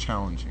was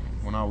challenging.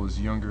 When I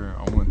was younger,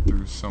 I went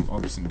through some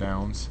ups and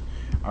downs.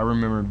 I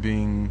remember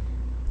being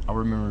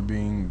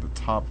the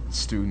top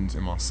student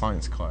in my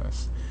science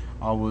class.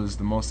 I was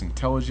the most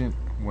intelligent.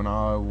 When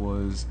I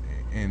was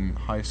in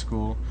high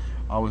school,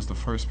 I was the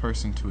first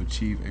person to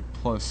achieve a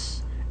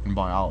plus in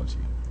biology.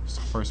 I was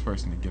the first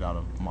person to get out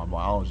of my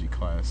biology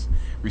class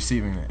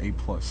receiving an A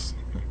plus.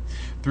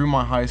 Through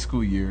my high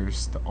school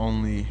years, the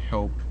only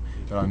help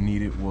that I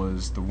needed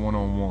was the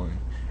one-on-one.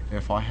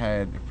 If I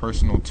had a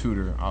personal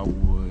tutor, I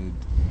would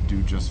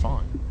do just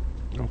fine.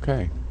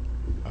 Okay.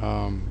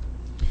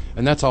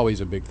 And that's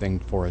always a big thing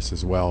for us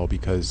as well,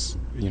 because,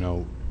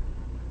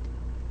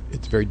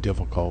 it's very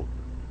difficult,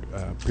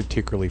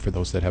 particularly for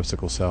those that have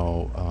sickle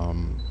cell,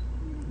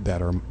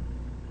 that are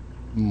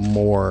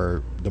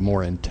the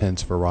more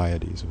intense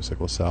varieties of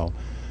sickle cell,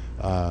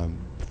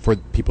 for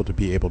people to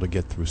be able to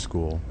get through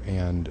school.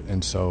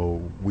 And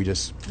so we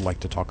just like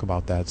to talk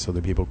about that so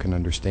that people can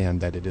understand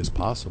that it is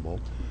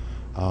possible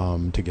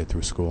to get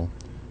through school.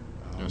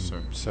 Yes,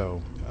 sir.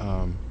 So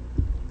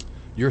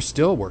you're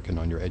still working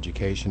on your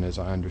education, as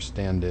I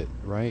understand it,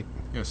 right?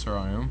 Yes, sir,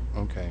 I am.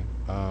 Okay.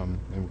 And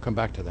we'll come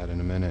back to that in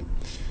a minute.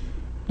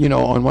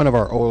 On one of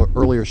our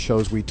earlier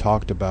shows, we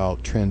talked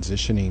about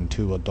transitioning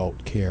to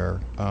adult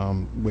care,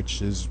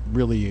 which is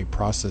really a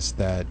process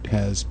that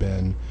has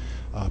been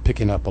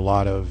picking up a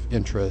lot of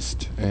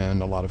interest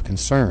and a lot of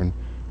concern,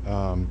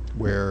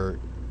 where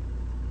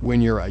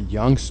when you're a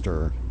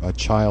youngster, a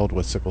child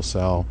with sickle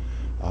cell,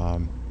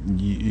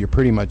 you're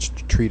pretty much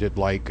treated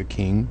like a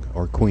king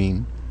or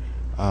queen.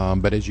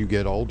 But as you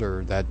get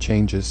older, that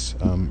changes,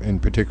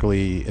 and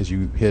particularly as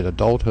you hit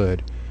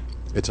adulthood,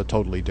 it's a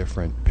totally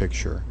different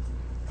picture.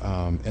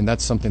 And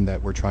that's something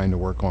that we're trying to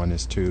work on,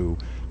 is to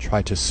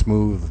try to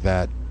smooth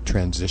that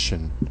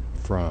transition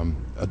from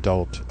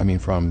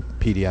from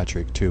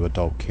pediatric to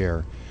adult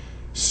care.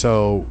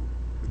 So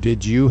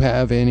did you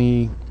have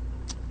any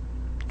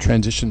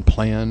transition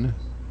plan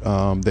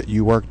that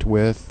you worked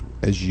with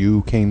as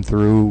you came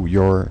through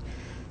your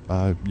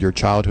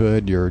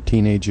childhood, your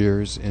teenage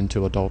years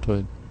into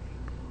adulthood?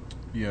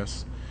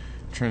 Yes.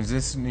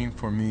 Transitioning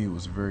for me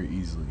was very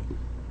easily.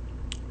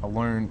 I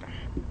learned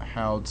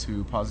how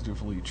to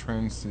positively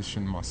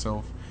transition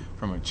myself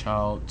from a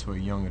child to a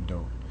young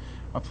adult.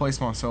 I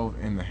placed myself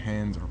in the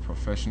hands of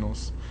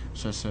professionals,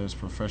 such as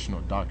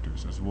professional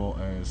doctors, as well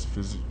as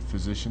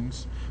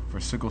physicians, for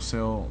sickle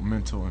cell,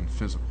 mental, and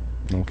physical.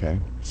 Okay.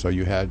 So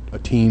you had a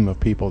team of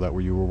people that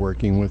you were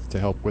working with to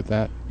help with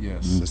that?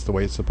 Yes. And that's the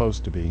way it's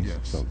supposed to be.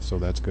 Yes. So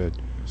that's good.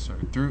 Yes, sir.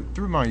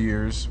 Through my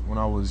years when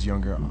I was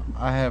younger,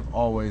 I have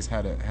always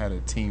had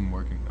a team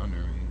working under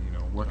me,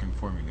 working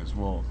for me as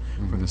well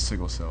for the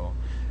sickle cell.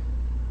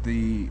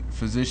 The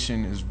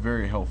physician is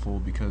very helpful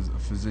because a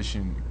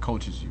physician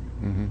coaches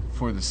you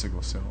for the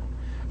sickle cell,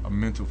 a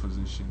mental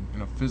physician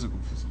and a physical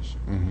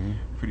physician.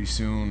 Pretty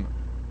soon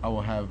I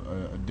will have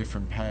a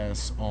different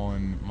pass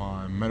on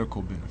my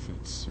medical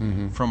benefits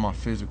from my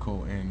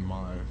physical and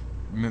my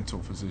mental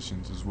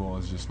physicians, as well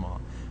as just my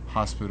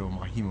hospital,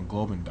 my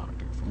hemoglobin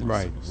doctor. From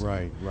my sickle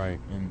cell. Right.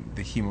 And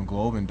the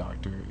hemoglobin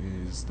doctor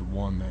is the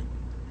one that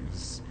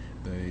is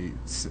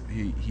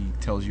he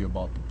tells you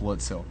about the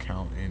blood cell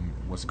count and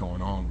what's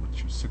going on with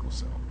your sickle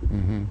cell.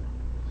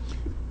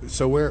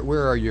 So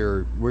where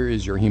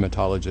is your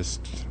hematologist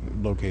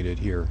located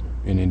here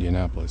in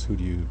Indianapolis?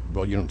 You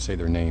don't say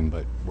their name,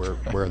 but where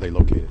are they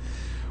located?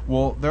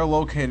 Well, they're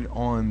located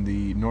on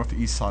the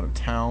northeast side of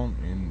town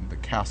in the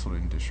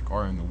Castleton district,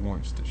 or in the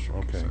Lawrence district.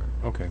 Okay. Sir.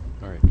 Okay.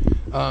 All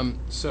right.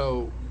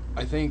 So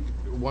I think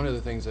one of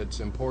the things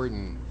that's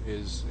important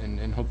is,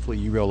 and hopefully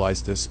you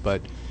realize this,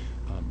 but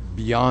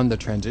beyond the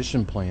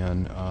transition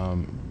plan,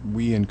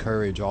 we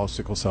encourage all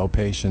sickle cell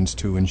patients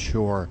to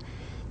ensure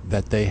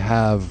that they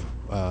have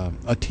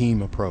a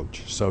team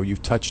approach. So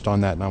you've touched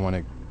on that, and I want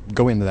to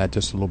go into that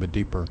just a little bit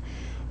deeper.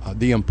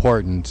 The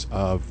importance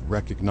of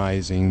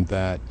recognizing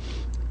that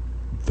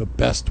the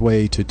best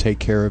way to take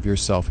care of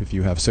yourself if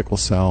you have sickle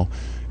cell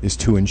is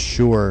to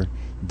ensure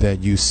that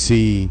you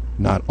see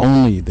not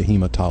only the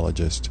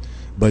hematologist,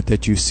 but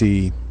that you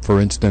see, for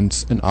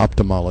instance, an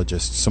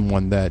ophthalmologist,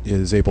 someone that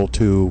is able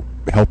to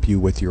help you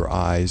with your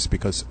eyes,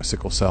 because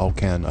sickle cell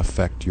can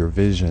affect your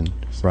vision,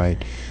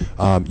 right?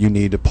 You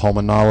need a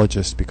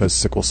pulmonologist because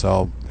sickle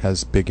cell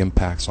has big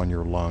impacts on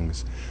your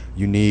lungs.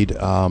 You need a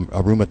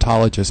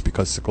rheumatologist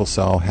because sickle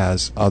cell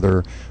has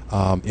other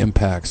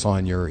impacts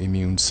on your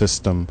immune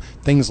system,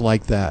 things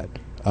like that.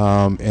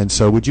 And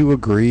so would you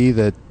agree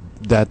that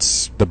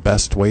that's the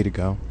best way to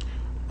go?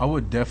 I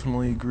would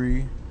definitely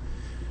agree.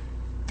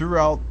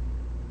 Throughout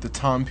the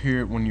time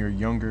period when you're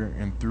younger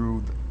and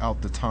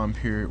throughout the time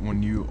period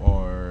when you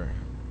are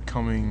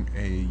becoming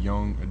a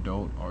young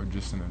adult or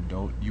just an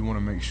adult, you want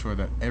to make sure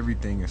that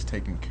everything is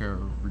taken care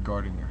of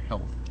regarding your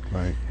health.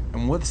 Right.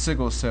 And with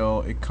sickle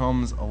cell, it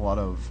comes a lot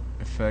of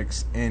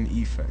effects and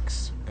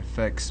effects.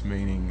 Effects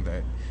meaning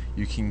that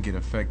you can get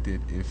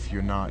affected if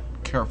you're not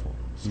careful.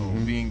 So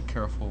being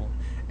careful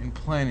and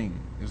planning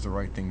is the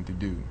right thing to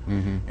do.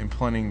 And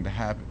planning to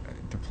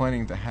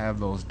have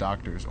those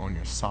doctors on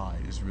your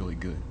side is really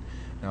good.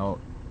 Now,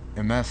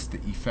 and that's the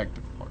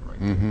effective part right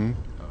there.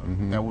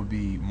 That would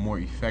be more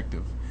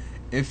effective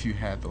if you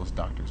had those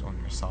doctors on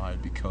your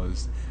side,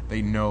 because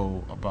they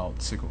know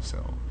about sickle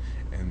cell.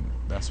 And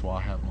that's why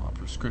I have my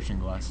prescription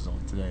glasses on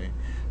today.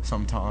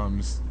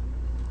 Sometimes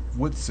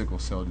with sickle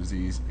cell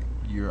disease,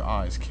 your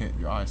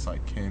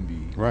eyesight can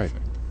be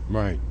affected.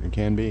 Right, it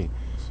can be.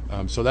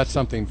 So that's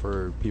something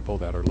for people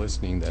that are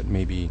listening that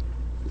maybe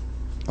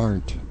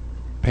aren't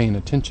paying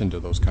attention to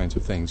those kinds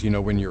of things.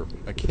 When you're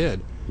a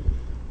kid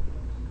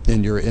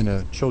and you're in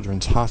a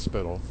children's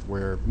hospital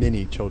where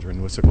many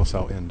children with sickle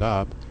cell end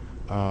up,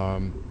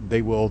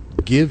 they will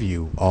give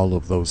you all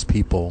of those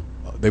people.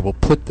 They will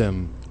put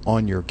them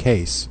on your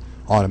case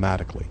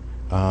automatically.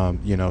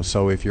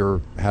 So if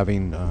you're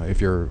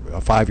if you're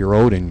a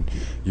 5-year-old and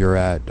you're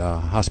at a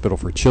hospital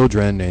for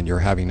children and you're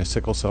having a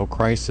sickle cell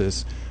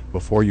crisis,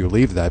 before you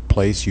leave that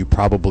place, you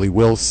probably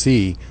will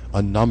see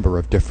a number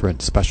of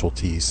different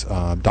specialties,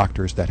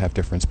 doctors that have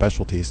different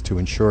specialties, to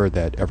ensure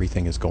that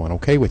everything is going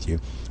okay with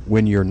you.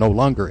 When you're no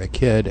longer a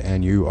kid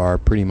and you are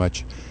pretty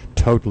much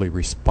totally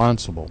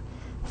responsible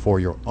for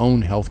your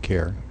own health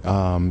care,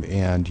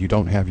 and you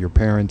don't have your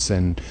parents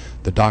and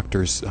the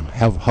doctors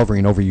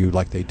hovering over you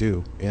like they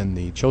do in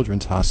the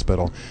children's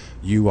hospital,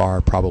 you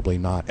are probably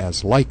not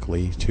as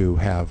likely to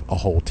have a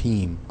whole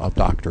team of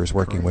doctors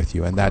working with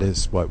you. And that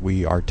is what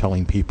we are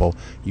telling people.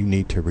 You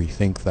need to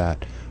rethink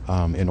that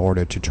in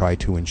order to try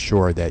to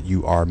ensure that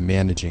you are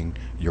managing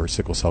your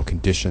sickle cell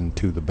condition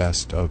to the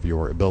best of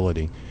your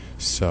ability.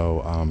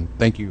 So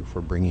thank you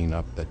for bringing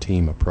up the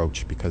team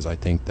approach, because I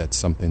think that's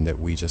something that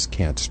we just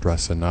can't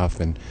stress enough,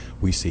 and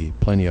we see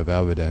plenty of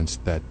evidence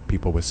that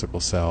people with sickle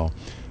cell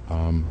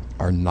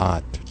are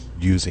not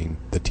using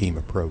the team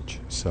approach.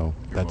 So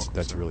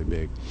that's sir. really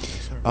big.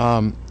 Yes,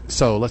 sir.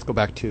 So let's go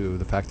back to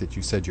the fact that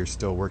you said you're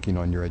still working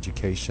on your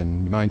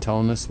education. You mind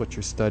telling us what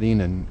you're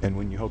studying and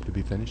when you hope to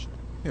be finished?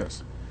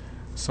 Yes.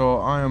 So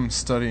I am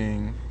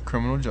studying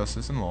criminal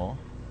justice and law.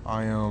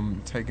 I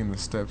am taking the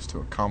steps to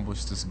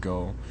accomplish this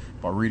goal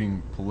by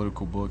reading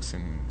political books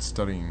and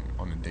studying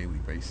on a daily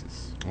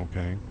basis.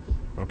 Okay.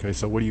 Okay,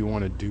 so what do you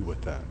want to do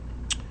with that?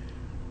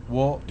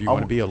 Well, Do you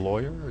want to be a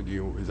lawyer, or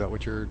is that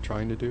what you're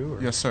trying to do?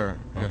 Or? Yes, sir.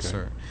 Yes, Okay.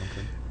 sir.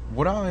 Okay.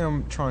 What I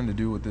am trying to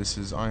do with this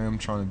is I am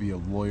trying to be a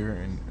lawyer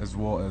and as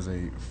well as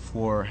a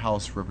floor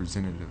house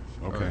representative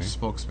Okay. or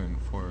spokesman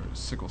for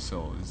sickle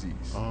cell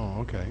disease.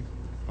 Oh, okay.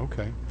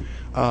 Okay.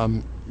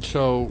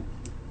 So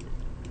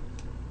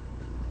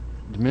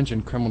you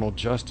mentioned criminal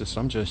justice.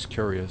 I'm just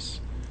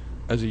curious,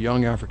 as a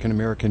young African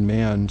American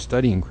man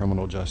studying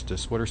criminal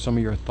justice, what are some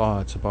of your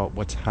thoughts about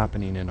what's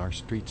happening in our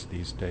streets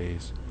these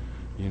days?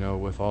 You know,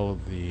 with all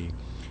of the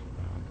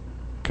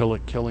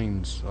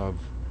killings of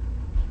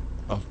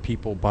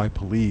people by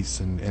police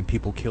and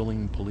people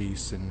killing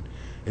police, and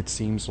it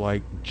seems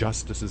like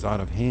justice is out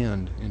of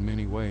hand in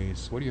many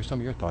ways. What are some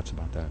of your thoughts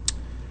about that?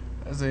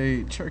 As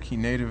a Cherokee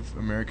Native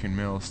American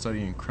male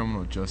studying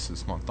criminal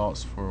justice, my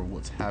thoughts for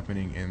what's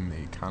happening in the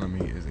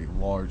economy is a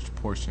large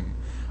portion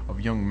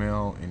of young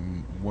male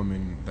and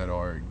women that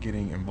are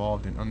getting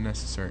involved in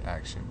unnecessary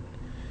action.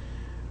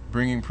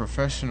 Bringing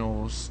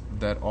professionals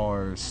that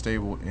are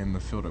stable in the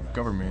field of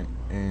government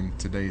in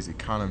today's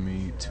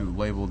economy to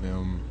label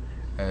them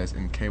as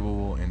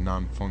incapable and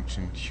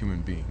non-functioning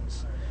human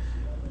beings.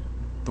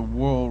 The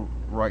world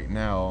right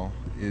now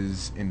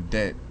is in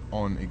debt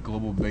on a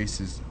global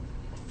basis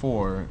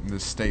for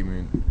this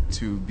statement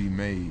to be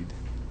made.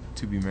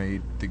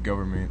 The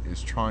government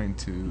is trying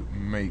to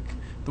make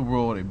the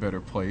world a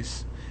better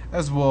place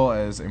as well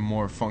as a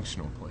more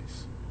functional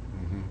place.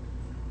 Mm-hmm.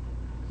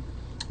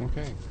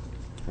 Okay.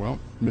 Well,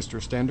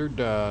 Mr. Standard,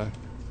 we're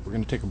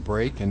going to take a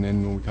break, and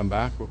then when we come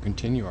back, we'll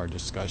continue our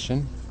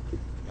discussion.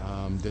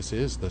 This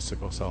is the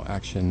Sickle Cell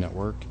Action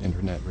Network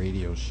Internet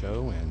Radio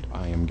Show, and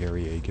I am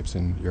Gary A.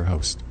 Gibson, your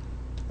host.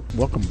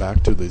 Welcome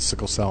back to the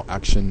Sickle Cell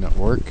Action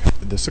Network.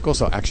 The Sickle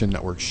Cell Action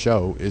Network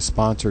show is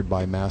sponsored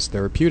by Mass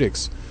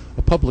Therapeutics,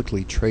 a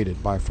publicly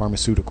traded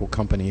biopharmaceutical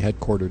company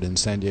headquartered in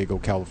San Diego,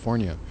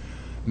 California.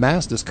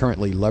 MAST is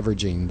currently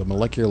leveraging the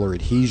molecular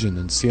adhesion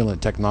and sealant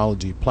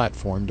technology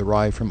platform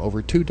derived from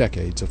over 2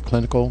 decades of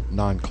clinical,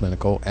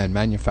 non-clinical, and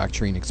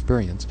manufacturing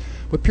experience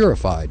with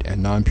purified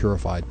and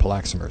non-purified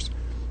polaxamers.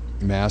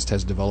 MAST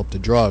has developed a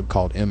drug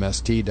called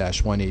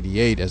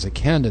MST-188 as a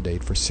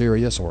candidate for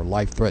serious or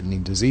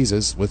life-threatening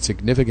diseases with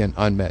significant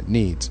unmet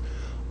needs.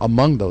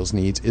 Among those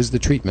needs is the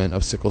treatment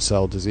of sickle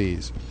cell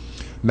disease.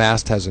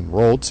 MAST has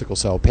enrolled sickle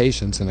cell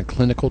patients in a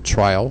clinical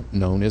trial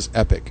known as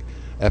EPIC.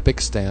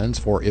 EPIC stands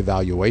for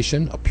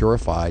Evaluation of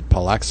Purified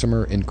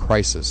Polaxamer in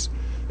Crisis.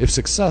 If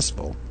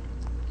successful,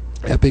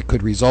 EPIC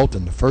could result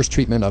in the first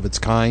treatment of its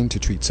kind to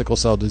treat sickle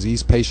cell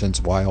disease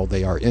patients while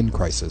they are in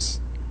crisis.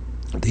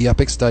 The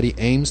EPIC study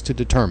aims to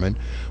determine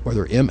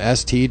whether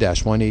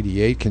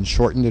MST-188 can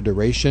shorten the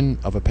duration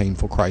of a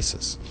painful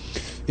crisis.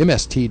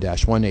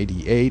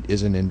 MST-188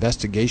 is an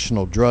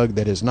investigational drug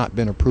that has not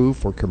been approved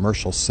for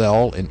commercial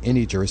sale in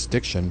any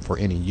jurisdiction for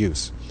any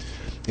use.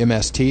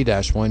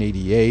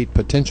 MST-188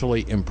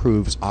 potentially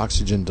improves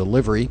oxygen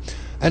delivery,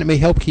 and it may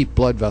help keep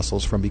blood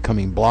vessels from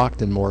becoming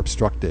blocked and more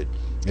obstructed.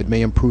 It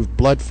may improve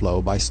blood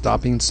flow by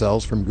stopping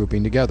cells from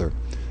grouping together.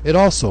 It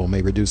also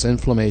may reduce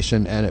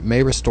inflammation, and it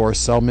may restore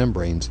cell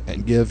membranes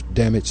and give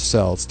damaged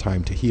cells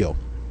time to heal.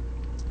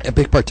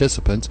 EPIC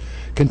participants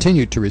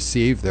continued to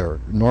receive their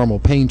normal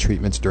pain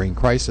treatments during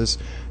crisis,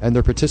 and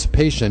their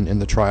participation in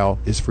the trial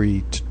is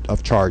free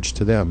of charge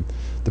to them.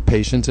 The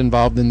patients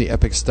involved in the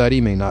EPIC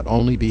study may not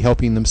only be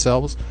helping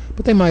themselves,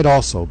 but they might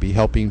also be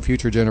helping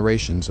future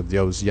generations of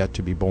those yet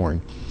to be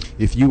born.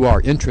 If you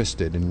are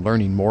interested in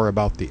learning more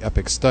about the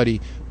EPIC study,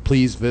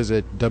 please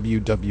visit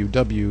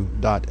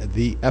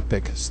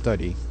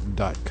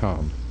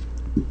www.theepicstudy.com.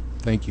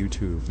 Thank you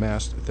to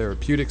Mass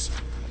Therapeutics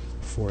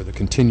for the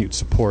continued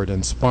support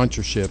and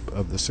sponsorship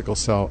of the Sickle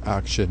Cell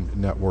Action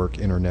Network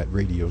Internet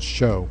Radio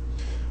Show,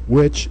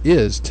 which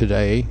is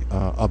today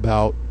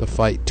about the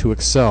fight to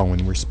excel.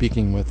 And we're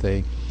speaking with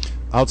a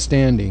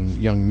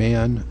outstanding young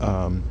man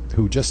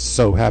who just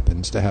so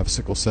happens to have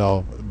sickle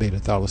cell beta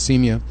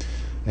thalassemia,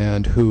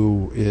 and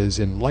who is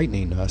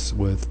enlightening us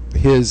with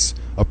his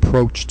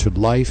approach to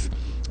life.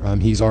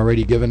 He's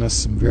already given us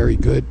some very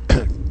good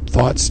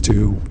thoughts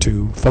to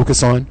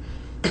focus on,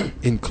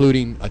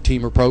 including a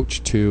team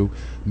approach to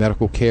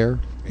medical care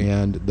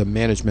and the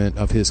management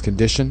of his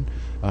condition,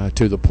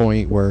 to the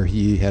point where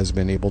he has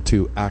been able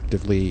to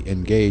actively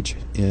engage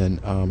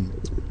in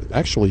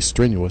actually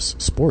strenuous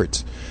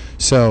sports.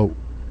 So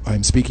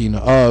I'm speaking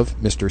of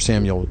Mr.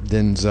 Samuel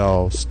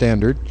Denzel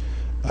Standard,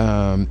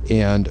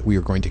 and we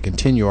are going to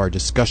continue our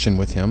discussion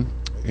with him.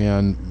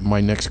 And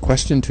my next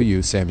question to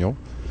you, Samuel,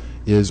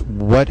 is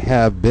what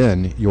have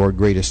been your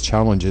greatest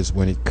challenges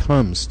when it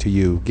comes to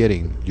you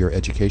getting your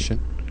education?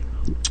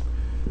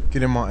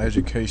 Getting my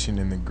education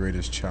and the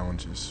greatest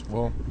challenges.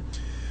 Well,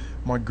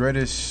 my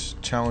greatest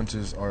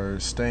challenges are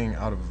staying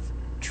out of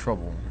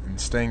trouble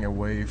and staying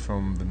away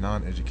from the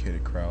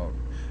non-educated crowd.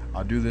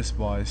 I do this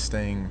by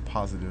staying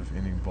positive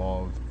and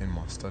involved in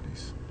my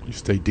studies. You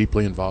stay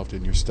deeply involved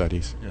in your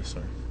studies, Yes,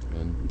 sir.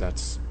 and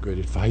that's good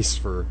advice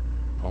for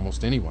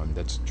almost anyone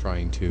that's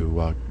trying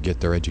to get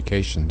their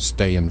education.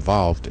 Stay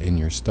involved in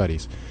your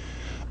studies.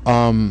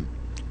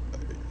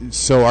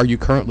 So are you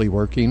currently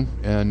working?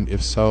 And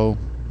if so,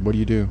 what do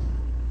you do?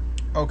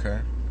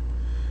 Okay.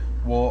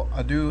 Well,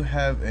 I do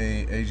have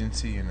a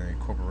agency and a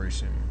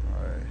corporation.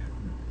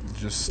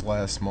 Just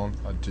last month,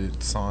 I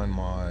did sign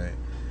my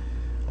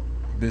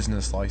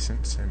business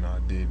license, and I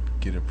did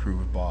get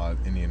approved by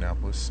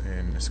Indianapolis,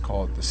 and it's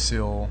called the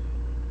SEAL,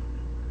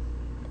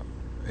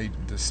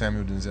 the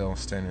Samuel Denzel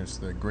Standards,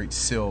 the Great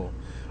Seal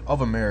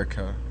of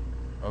America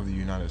of the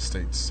United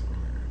States.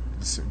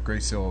 The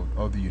Great Seal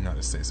of the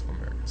United States of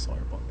America. Sorry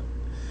about that.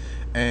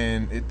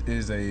 And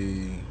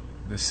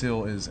the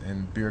SEAL is a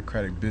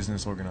bureaucratic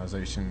business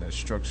organization that's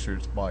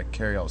structured by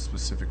carry out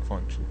specific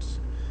functions.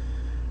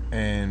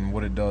 And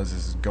what it does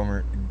is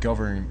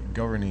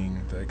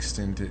governing the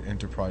extended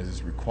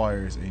enterprises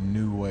requires a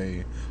new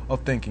way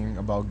of thinking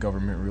about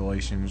government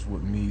relations,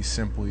 with me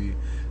simply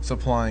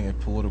supplying a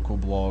political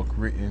blog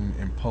written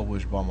and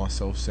published by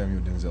myself,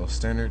 Samuel Denzel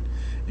Standard.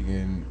 You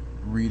can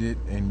read it,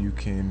 and you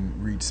can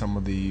read some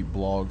of the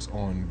blogs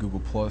on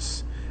Google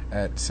Plus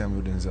at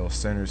Samuel Denzel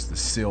Standards,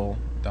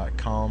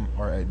 theseal.com,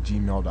 or at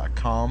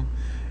gmail.com.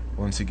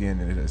 Once again,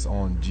 it is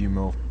on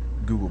Gmail,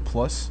 Google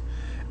Plus.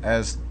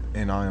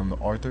 And I am the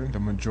author.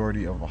 The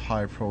majority of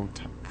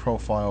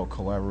high-profile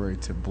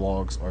collaborative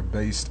blogs are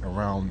based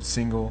around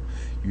single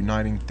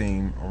uniting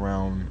theme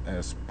around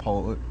as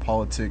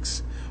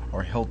politics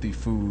or healthy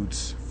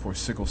foods for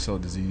sickle cell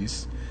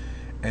disease.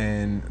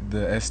 And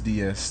the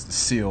SDS, the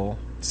SEAL,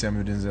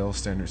 Samuel Denzel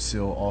Standard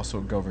SEAL, also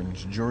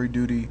governs jury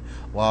duty,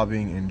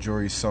 lobbying, and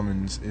jury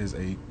summons is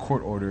a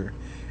court order.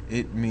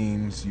 It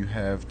means you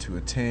have to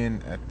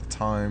attend at the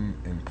time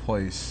and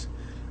place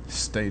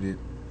stated,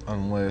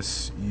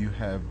 unless you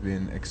have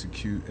been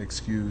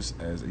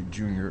excused as a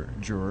junior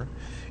juror.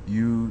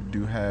 You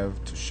do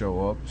have to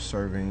show up.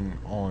 Serving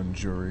on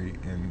jury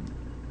in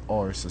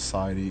our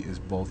society is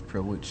both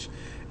privilege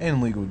and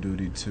legal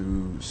duty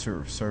to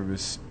serve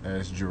service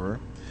as juror.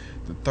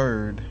 The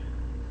third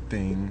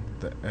thing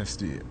the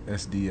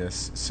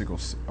SDS Sickle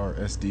or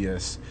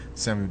SDS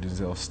Samuel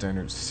Denzel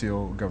Standard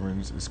SEAL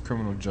governs is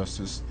criminal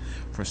justice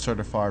for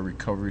certified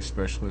recovery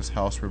specialist,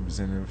 House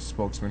Representative,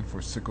 spokesman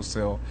for sickle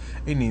cell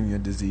anemia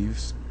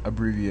disease,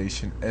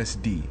 abbreviation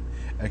SD,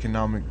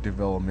 economic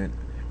development,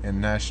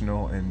 and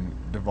national and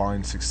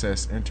divine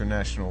success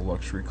international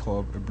luxury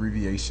club,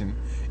 abbreviation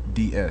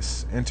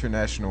DS,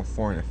 international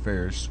foreign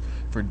affairs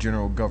for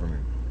general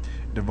government.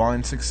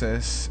 Divine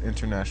Success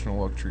International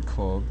Luxury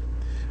Club,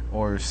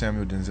 or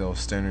Samuel Denzel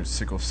Standard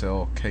Sickle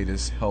Cell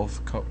CADIS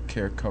Health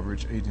Care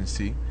Coverage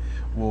Agency,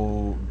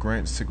 will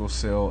grant sickle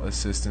cell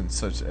assistance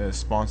such as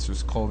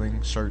sponsors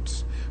clothing,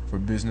 shirts for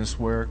business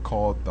wear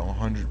called the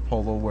 100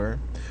 Polo Wear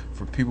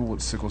for people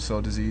with sickle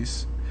cell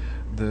disease.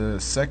 The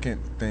second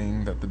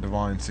thing that the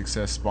Divine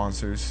Success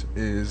sponsors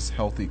is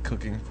healthy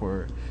cooking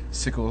for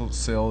sickle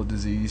cell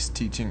disease,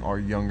 teaching our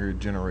younger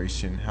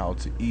generation how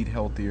to eat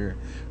healthier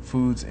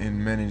foods and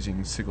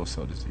managing sickle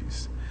cell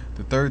disease.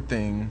 The third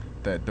thing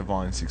that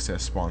Divine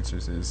Success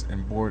sponsors is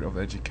and Board of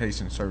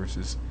Education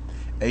Services,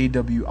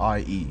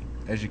 AWIE,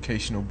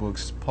 Educational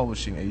Books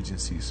Publishing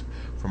Agencies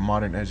for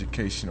modern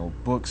educational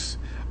books.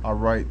 I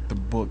write the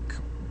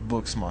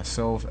books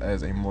myself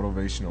as a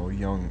motivational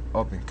young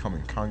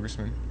up-and-coming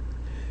congressman.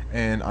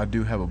 And I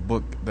do have a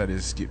book that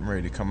is getting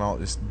ready to come out.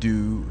 It's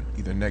due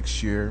either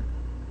next year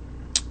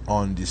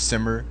on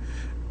December,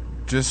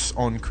 just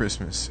on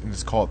Christmas, and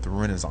it's called The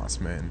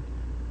Renaissance Man.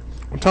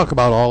 We'll talk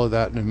about all of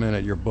that in a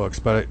minute, your books,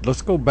 but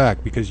let's go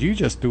back because you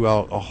just threw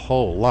out a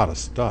whole lot of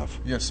stuff.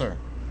 Yes, sir.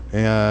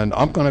 And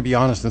I'm going to be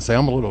honest and say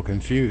I'm a little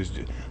confused.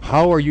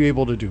 How are you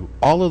able to do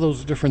all of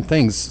those different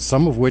things,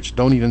 some of which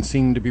don't even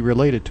seem to be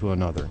related to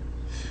another?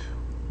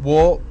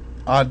 Well,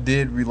 I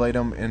did relate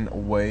them in a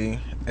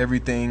way.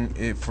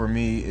 Everything for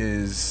me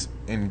is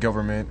in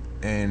government,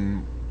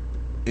 and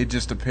it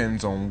just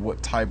depends on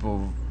what type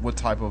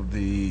of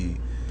the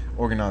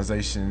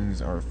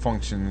organizations or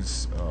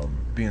functions,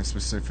 being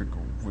specific.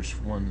 Which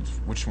ones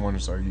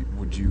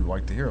would you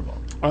like to hear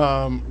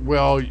about?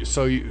 Well,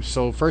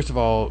 so first of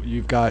all,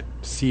 you've got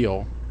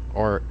SEAL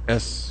or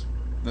SDS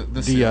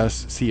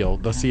SEAL,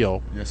 the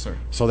SEAL. Yes, sir.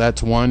 So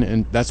that's one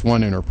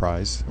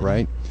enterprise,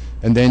 right?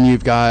 And then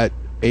you've got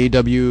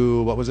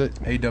what was it?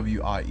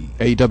 AWIE.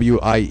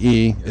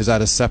 AWIE. Is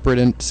that a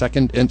separate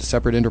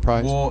separate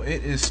enterprise? Well,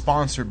 it is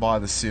sponsored by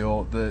the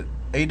SEAL. The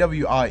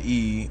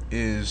AWIE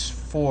is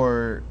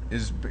for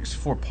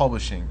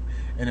publishing,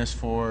 and it's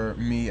for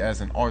me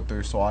as an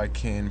author, so I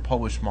can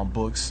publish my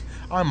books.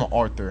 I'm an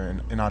author,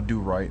 and I do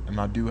write,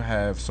 and I do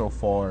have so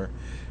far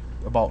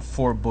about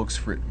 4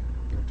 books written.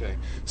 Okay.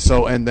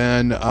 So, and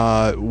then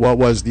what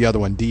was the other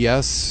one?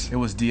 DS? It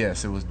was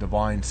DS. It was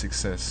Divine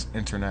Success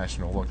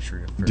International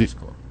Luxury Affairs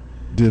Club.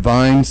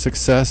 Divine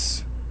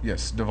Success?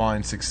 Yes,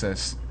 Divine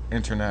Success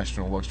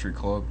International Luxury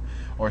Club,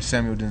 or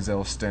Samuel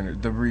Denzel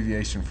Standard. The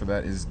abbreviation for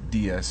that is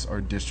DS,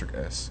 or District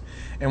S.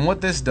 And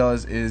what this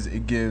does is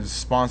it gives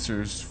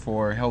sponsors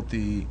for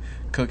healthy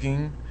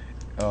cooking,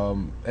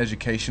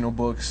 educational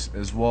books,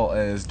 as well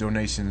as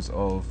donations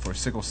for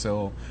sickle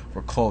cell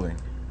for clothing.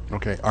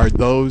 Okay. Are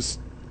those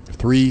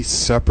three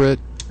separate?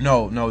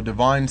 No,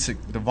 Divine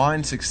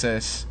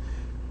Success,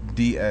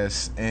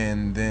 DS,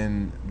 and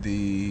then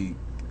the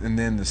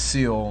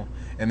SEAL,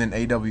 and then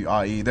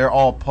AWIE. They're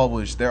all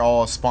published. They're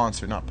all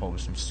sponsored. Not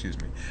published. Excuse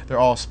me. They're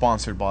all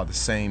sponsored by the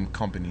same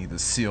company, the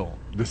SEAL.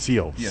 The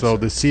SEAL. Yes, so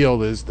sir. the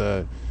SEAL is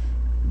the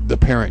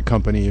parent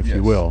company, if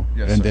you will,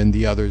 Yes, and sir. then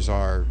the others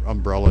are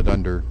umbrellaed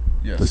under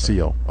Yes, the sir.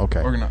 SEAL.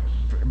 Okay.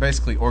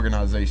 Basically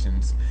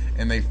organizations,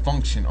 and they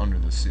function under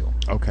the SEAL.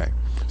 Okay.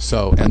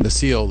 So, and the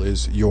SEAL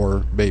is your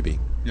baby.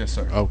 Yes,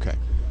 sir. Okay.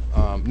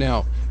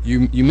 Now,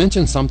 you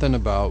mentioned something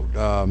about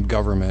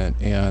government,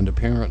 and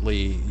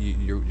apparently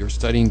you're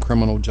studying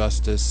criminal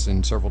justice,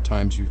 and several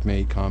times you've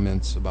made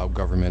comments about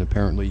government.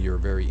 Apparently, you're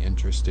very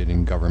interested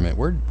in government.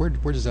 Where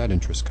does that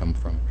interest come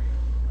from?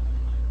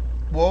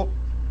 Well,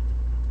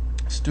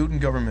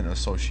 Student Government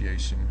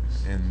Association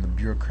and the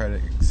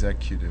bureaucratic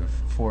executive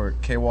for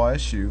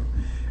KYSU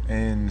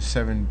and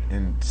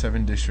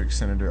 7 District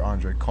Senator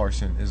Andre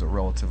Carson is a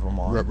relative of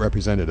mine.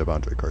 Representative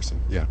Andre Carson.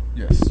 Yeah.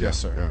 Yes,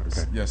 sir. Yeah,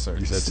 okay. Yes, sir.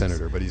 You said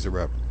senator, but he's a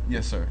rep.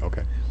 Yes, sir.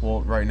 Okay.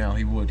 Well, right now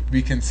he would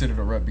be considered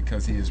a rep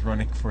because he is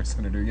running for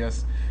senator.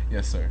 Yes,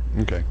 sir.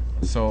 Okay.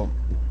 So,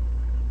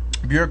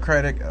 as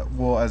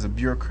a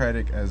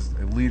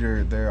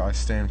leader there, I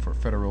stand for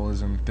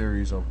federalism,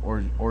 theories of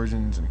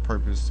origins and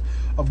purpose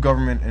of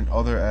government, and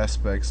other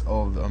aspects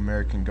of the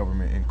American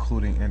government,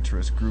 including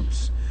interest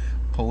groups,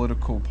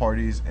 political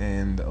parties,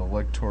 and the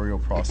electoral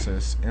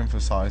process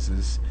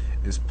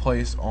is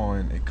placed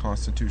on a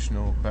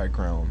constitutional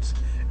backgrounds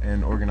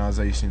and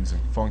organizations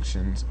and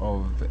functions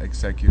of the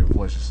executive,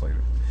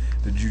 legislative,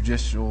 the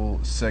judicial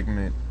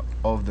segment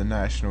of the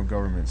national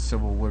government,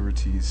 civil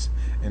liberties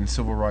and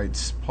civil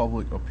rights,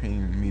 public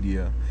opinion,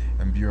 media,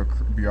 and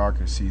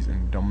bureaucracies,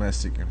 and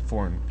domestic and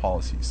foreign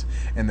policies.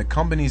 And the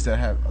companies that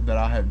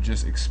I have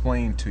just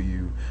explained to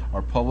you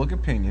are public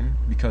opinion,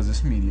 because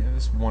it's media.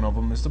 One of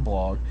them is the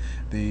blog,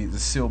 the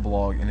SEAL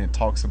blog, and it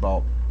talks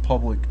about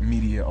public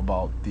media,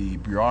 about the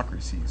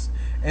bureaucracies,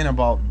 and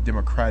about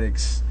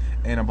democratics,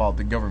 and about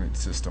the government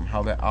system,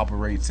 how that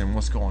operates, and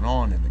what's going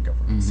on in the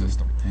government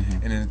system.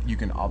 And then you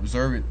can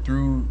observe it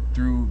through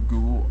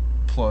Google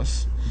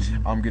Plus.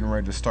 I'm getting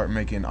ready to start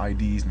making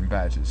IDs and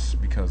badges,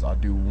 because I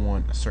do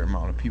want a certain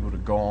amount of people to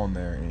go on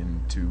there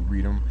and to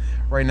read them.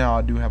 Right now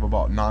I do have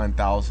about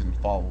 9,000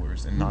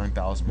 followers and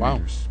 9,000 Wow.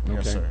 readers. Okay.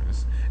 Yes, sir.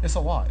 It's a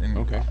lot. And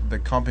Okay. the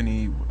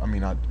company,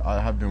 I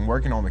have been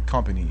working on the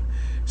company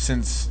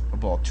since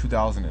about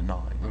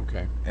 2009.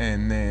 Okay.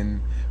 And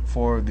then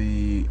for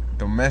the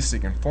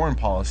domestic and foreign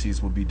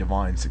policies would be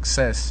Divine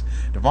Success.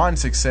 Divine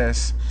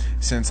Success,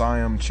 since I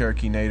am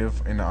Cherokee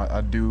Native and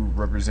I do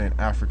represent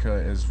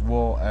Africa as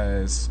well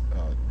as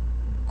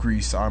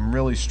Greece, I'm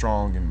really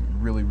strong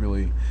and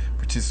really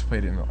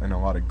participate in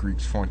a lot of Greek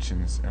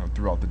functions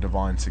throughout the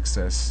Divine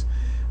Success.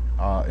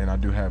 And I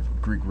do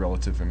have Greek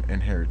relative and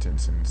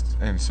inheritance and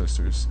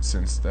ancestors,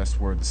 since that's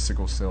where the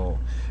sickle cell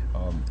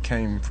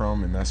came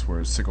from, and that's where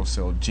the sickle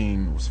cell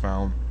gene was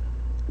found.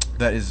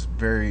 That is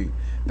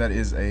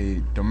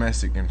a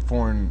domestic and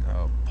foreign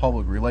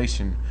public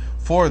relation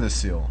for the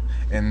SEAL,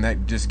 and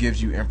that just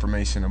gives you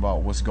information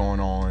about what's going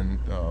on,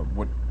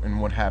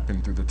 what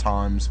happened through the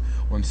times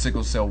when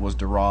sickle cell was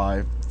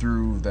derived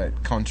through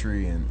that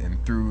country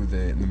and through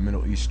the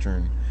Middle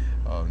Eastern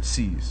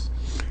seas.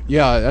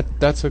 Yeah,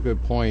 that's a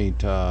good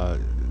point,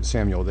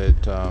 Samuel,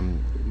 that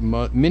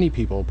many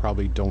people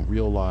probably don't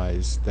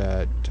realize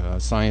that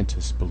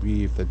scientists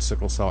believe that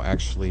sickle cell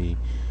actually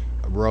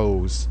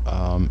arose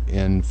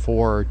in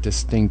 4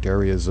 distinct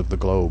areas of the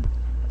globe.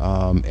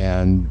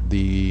 And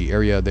the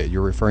area that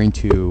you're referring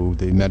to,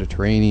 the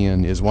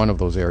Mediterranean, is one of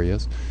those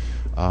areas.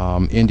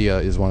 India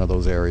is one of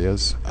those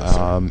areas.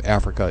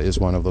 Africa is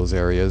one of those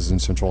areas,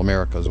 and Central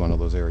America is one of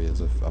those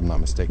areas. If I'm not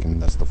mistaken,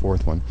 that's the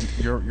 4th one.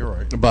 You're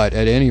right. But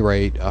at any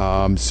rate,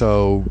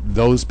 so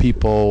those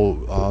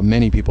people,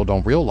 many people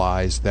don't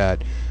realize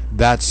that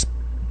that's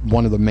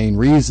one of the main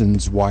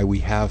reasons why we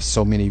have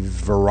so many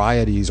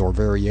varieties or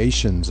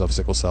variations of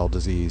sickle cell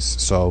disease.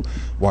 So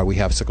why we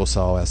have sickle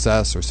cell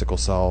SS or sickle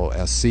cell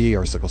SC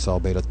or sickle cell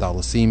beta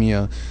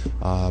thalassemia,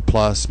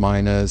 plus,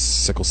 minus,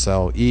 sickle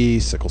cell E,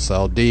 sickle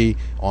cell D,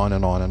 on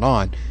and on and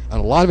on. And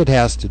a lot of it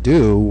has to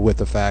do with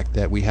the fact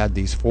that we had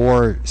these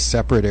 4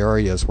 separate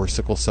areas where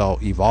sickle cell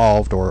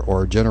evolved or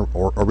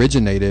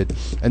originated,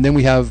 and then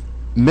we have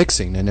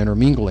mixing and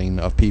intermingling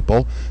of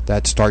people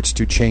that starts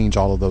to change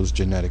all of those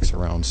genetics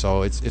around.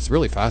 So it's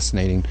really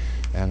fascinating,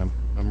 and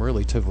I'm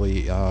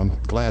relatively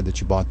glad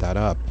that you brought that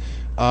up.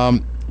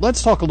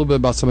 Let's talk a little bit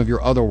about some of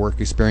your other work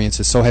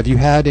experiences. So have you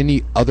had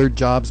any other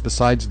jobs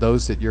besides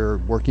those that you're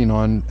working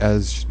on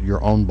as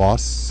your own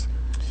boss?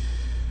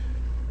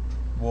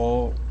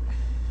 Well,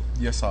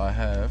 yes, I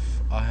have.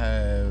 I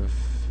have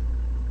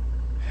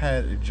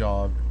had a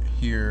job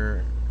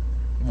here,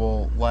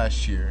 well,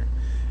 last year,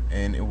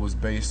 and it was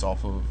based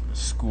off of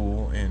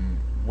school. And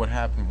what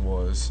happened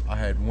was I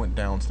had went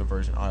down to the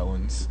Virgin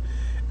Islands,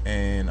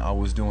 and I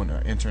was doing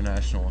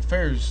international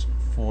affairs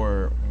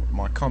for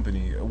my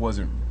company. It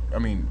wasn't, I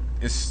mean,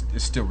 it's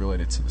still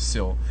related to the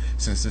SIL,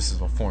 since this is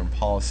a foreign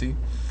policy.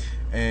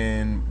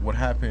 And what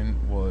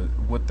happened was,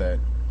 with that,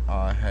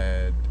 I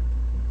had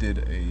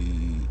did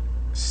a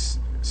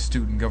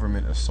student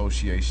government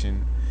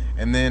association,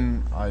 and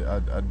then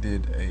I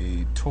did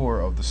a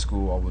tour of the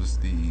school. I was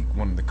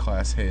one of the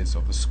class heads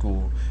of the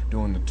school,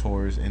 doing the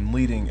tours and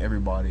leading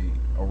everybody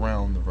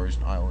around the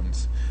Virgin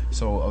Islands.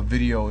 So a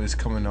video is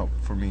coming up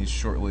for me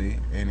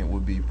shortly, and it will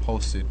be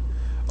posted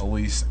at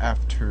least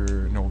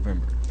after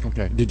November.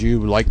 Okay. Did you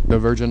like the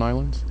Virgin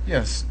Islands?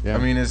 Yes. Yeah. I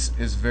mean, it's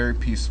very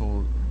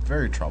peaceful,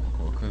 very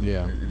tropical, because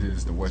Yeah. it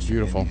is the Western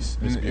beautiful. Indies.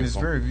 It's And it's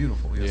beautiful. very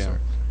beautiful. Yes, Yeah. sir.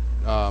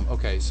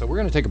 Okay, so we're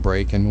going to take a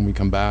break, and when we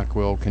come back,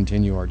 we'll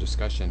continue our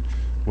discussion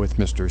with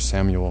Mr.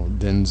 Samuel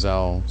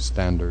Denzel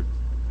Standard.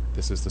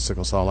 This is the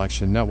Sickle Cell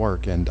Action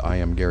Network, and I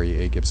am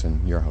Gary A.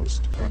 Gibson, your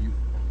host.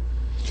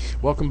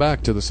 Welcome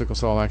back to the Sickle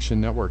Cell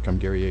Action Network. I'm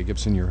Gary A.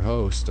 Gibson, your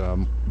host.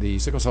 The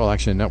Sickle Cell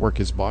Action Network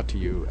is brought to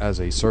you as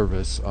a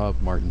service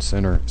of Martin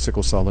Center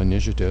Sickle Cell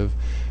Initiative,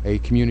 a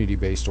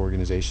community-based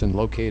organization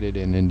located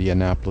in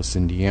Indianapolis,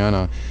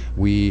 Indiana.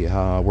 We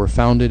were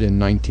founded in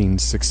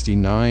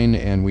 1969,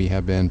 and we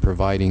have been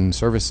providing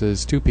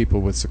services to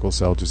people with sickle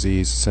cell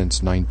disease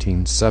since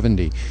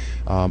 1970.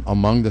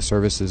 Among the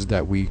services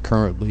that we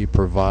currently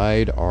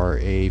provide are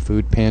a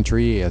food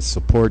pantry, a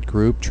support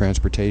group,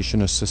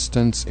 transportation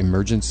assistance,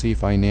 emergency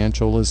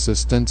financial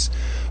assistance,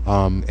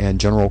 and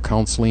general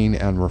counseling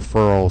and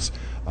referrals.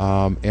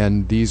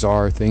 And these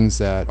are things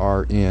that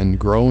are in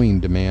growing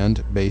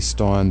demand based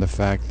on the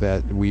fact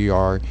that we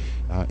are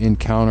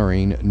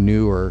encountering a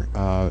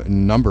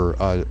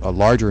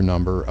larger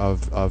number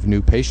of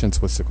new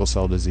patients with sickle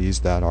cell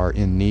disease that are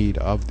in need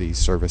of these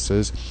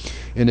services.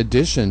 In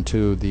addition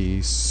to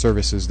the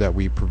services that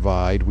we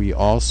provide, we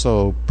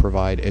also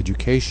provide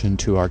education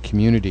to our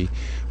community.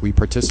 We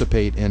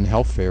participate in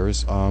health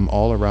fairs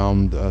all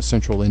around the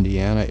central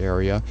Indiana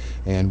area,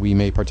 and we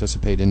may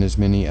participate in as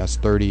many as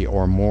 30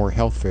 or more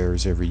health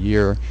fairs every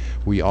year.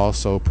 We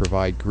also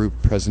provide group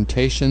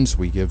presentations.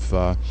 We give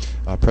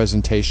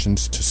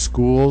presentations to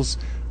schools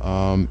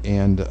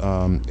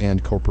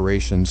and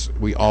corporations.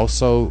 We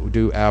also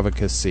do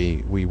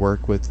advocacy. We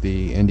work with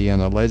the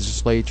Indiana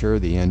Legislature,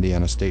 the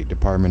Indiana State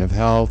Department of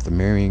Health, the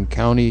Marion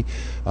County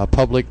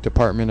Public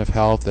Department of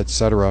Health,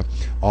 etc.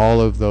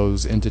 All of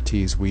those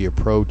entities we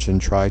approach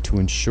and try to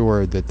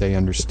ensure that they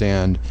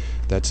understand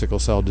that sickle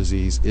cell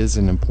disease is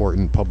an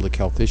important public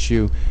health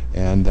issue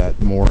and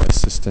that more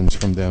assistance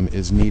from them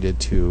is needed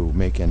to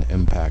make an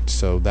impact.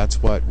 So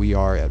that's what we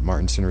are at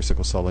Martin Center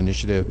Sickle Cell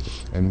Initiative,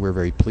 and we're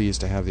very pleased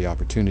to have the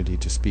opportunity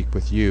to speak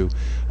with you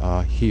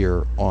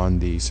here on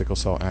the Sickle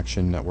Cell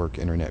Action Network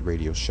Internet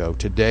Radio Show.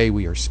 Today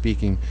we are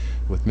speaking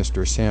with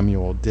Mr.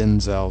 Samuel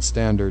Denzel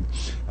Standard,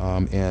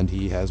 and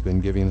he has been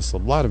giving us a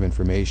lot of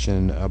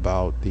information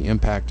about the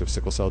impact of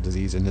sickle cell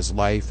disease in his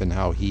life and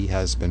how he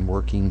has been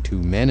working to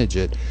manage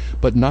it,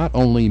 but not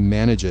only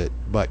manage it,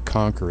 but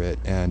conquer it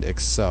and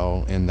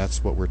excel, and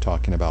that's what we're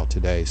talking about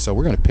today. So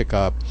we're going to pick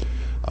up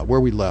where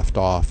we left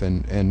off,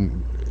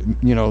 and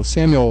you know,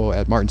 Samuel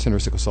at Martin Center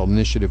Sickle Cell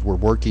Initiative, we're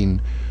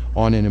working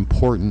on an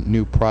important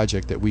new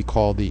project that we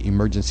call the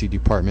Emergency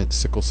Department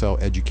Sickle Cell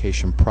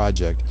Education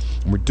Project.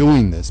 And we're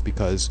doing this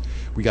because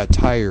we got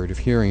tired of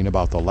hearing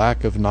about the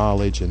lack of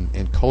knowledge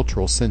and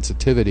cultural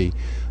sensitivity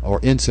or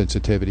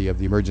insensitivity of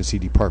the emergency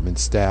department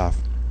staff.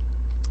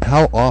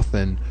 How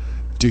often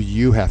do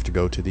you have to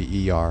go to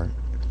the ER?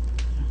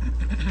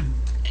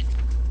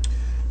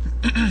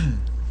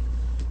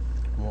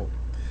 Well,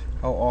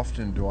 how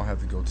often do I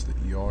have to go to the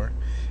ER?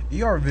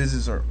 ER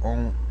visits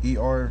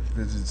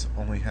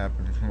only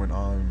happen when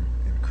I'm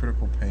in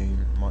critical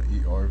pain. My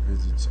ER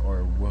visits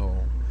are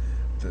well.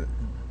 The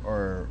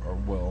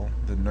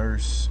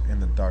nurse and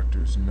the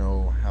doctors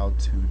know how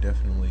to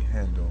definitely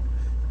handle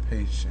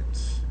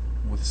patients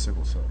with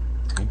sickle cell.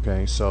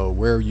 Okay, so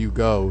where you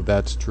go,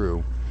 that's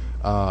true.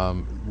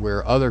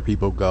 Where other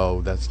people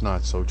go, that's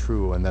not so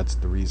true, and that's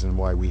the reason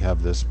why we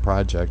have this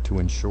project, to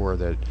ensure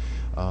that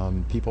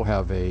people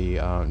have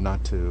a,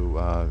 not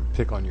to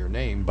pick on your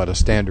name, but a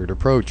standard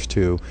approach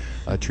to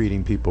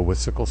treating people with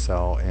sickle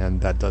cell,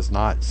 and that does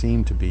not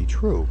seem to be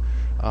true.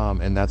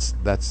 And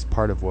that's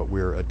part of what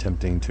we're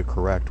attempting to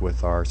correct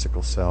with our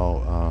sickle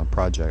cell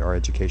project, our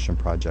education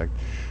project.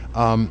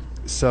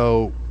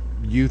 So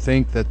you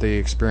think that the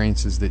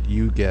experiences that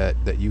you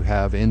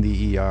have in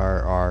the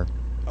ER are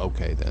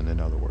okay then, in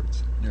other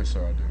words? Yes,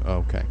 sir, I do.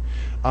 Okay.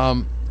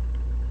 I'm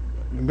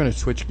going to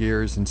switch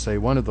gears and say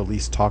one of the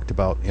least talked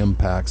about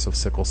impacts of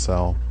sickle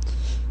cell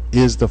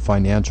is the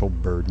financial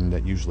burden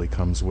that usually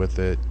comes with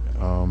it.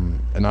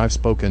 And I've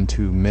spoken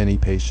to many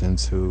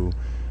patients who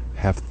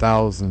have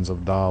thousands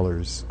of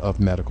dollars of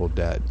medical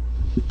debt.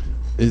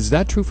 Is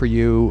that true for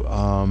you?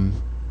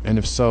 And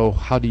if so,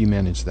 how do you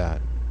manage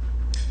that?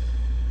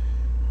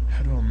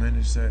 How do I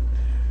manage that?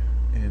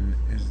 And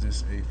is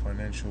this a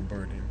financial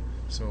burden?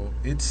 So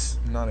it's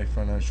not a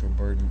financial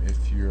burden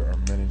if you are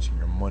managing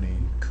your money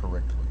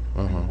correctly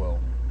and well.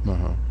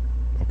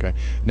 Okay.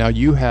 Now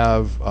you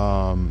have.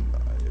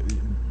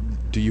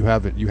 Do you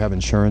have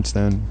insurance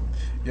then?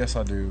 Yes,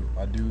 I do.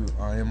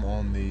 I am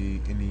on the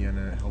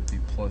Indiana Healthy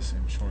Plus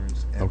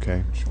insurance. And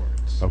Okay.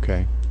 Insurance.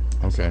 Okay.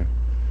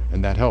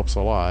 And that helps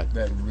a lot.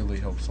 That really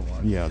helps a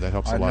lot. Yeah, that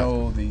helps a lot. I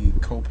know the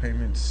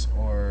co-payments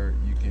are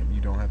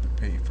you don't have to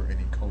pay for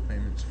any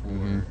co-payments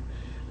for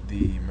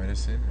the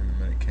medicine and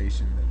the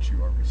medication that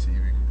you are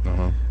receiving.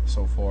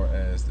 So far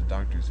as the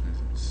doctor's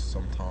visits,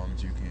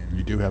 sometimes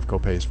you do have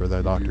co-pays for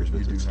the doctor's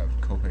visits. You do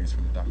have co-pays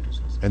for the doctor's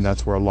visits. And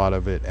that's where a lot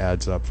of it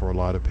adds up for a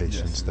lot of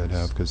patients Yes, that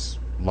have, because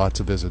lots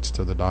of visits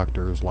to the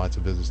doctors, lots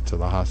of visits to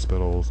the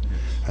hospitals,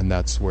 and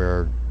that's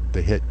where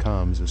the hit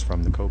comes, is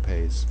from the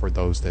co-pays for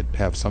those that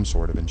have some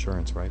sort of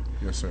insurance, right?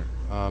 Yes, sir.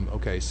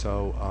 Okay,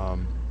 so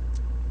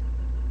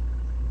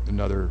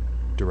another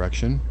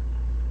direction,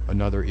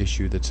 another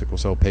issue that sickle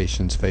cell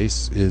patients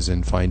face is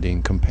in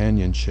finding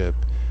companionship.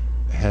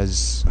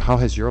 How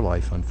has your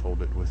life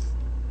unfolded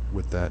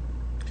with that?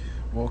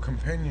 Well,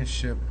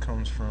 companionship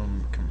comes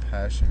from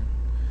compassion,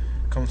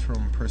 comes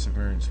from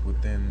perseverance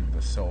within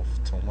the self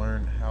to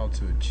learn how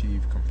to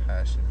achieve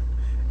compassion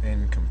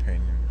and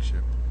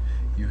companionship.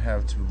 You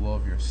have to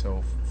love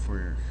yourself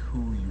for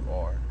who you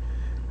are.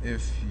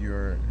 If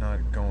you're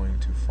not going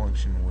to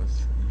function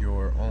with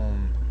your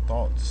own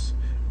thoughts,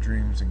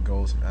 dreams, and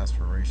goals and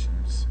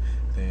aspirations,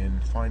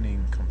 then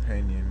finding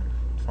companion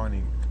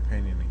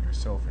in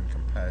yourself and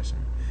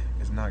compassion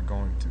is not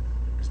going to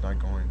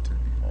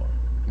be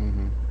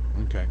hard.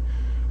 Okay.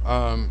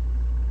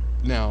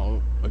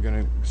 Now I'm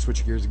gonna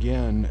switch gears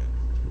again.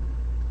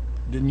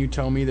 Didn't you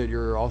tell me that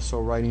you're also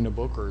writing a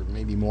book, or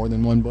maybe more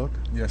than one book?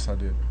 Yes, I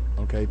did.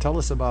 Okay, tell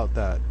us about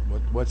that.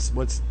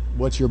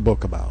 What's your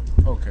book about?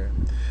 Okay,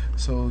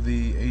 so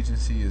the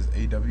agency is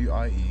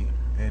AWIE,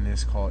 and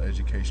it's called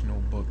Educational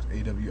Books.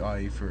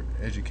 AWIE for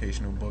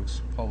Educational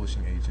Books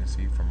Publishing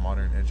Agency for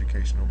Modern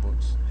Educational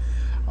Books.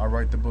 I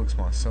write the books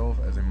myself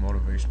as a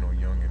motivational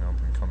young and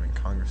up-and-coming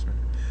congressman.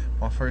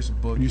 My first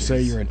book. You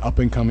say you're an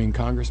up-and-coming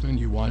congressman?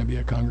 You want to be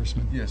a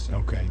congressman? Yes, sir.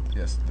 Okay.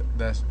 Yes,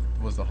 that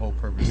was the whole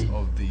purpose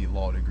of the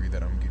law degree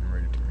that I'm getting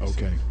ready to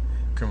receive. Okay.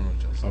 Criminal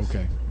justice.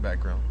 Okay.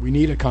 Background. We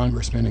need a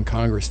congressman in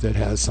Congress that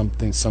has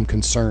some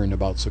concern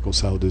about sickle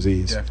cell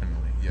disease.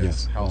 Definitely,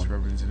 yes. House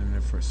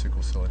Representative for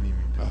Sickle Cell Anemia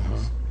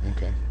Disease.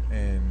 Okay.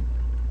 And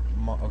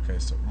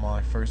so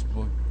my first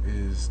book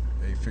is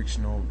a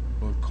fictional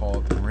book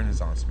called The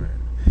Renaissance Man.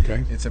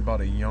 Okay. It's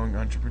about a young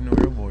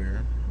entrepreneurial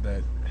lawyer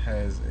that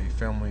has a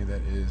family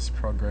that is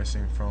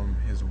progressing from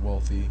his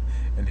wealthy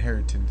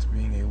inheritance,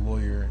 being a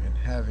lawyer and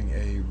having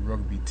a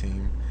rugby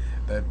team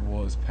that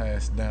was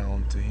passed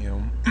down to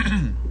him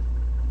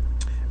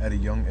at a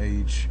young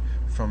age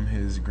from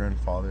his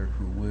grandfather,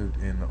 who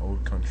lived in the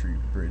old country,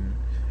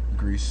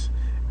 Greece,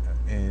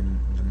 in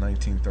the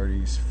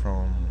 1930s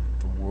from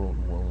the World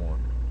War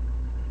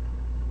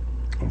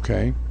I.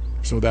 Okay.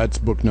 So that's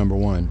book number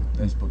one.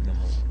 That's book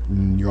number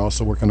one. You're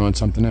also working on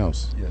something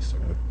else. Yes, sir.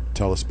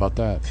 Tell us about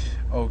that.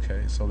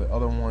 Okay, so the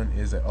other one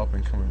is an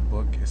up-and-coming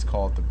book. It's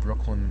called The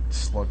Brooklyn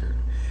Slugger,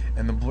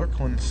 and the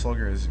Brooklyn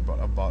Slugger is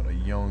about a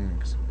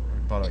young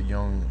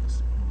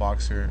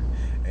boxer,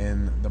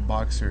 and the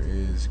boxer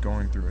is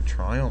going through a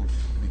triumph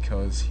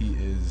because he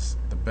is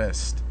the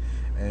best,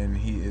 and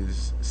he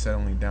is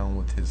settling down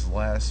with his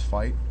last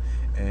fight,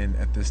 and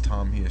at this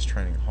time he is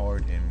training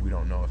hard, and we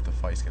don't know if the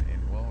fight's going to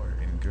end well or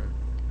end good.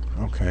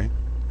 Okay.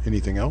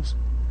 Anything else?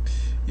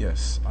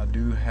 Yes, I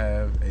do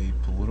have a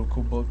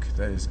political book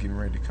that is getting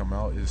ready to come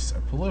out. It's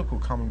a political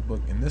comic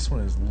book, and this one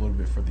is a little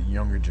bit for the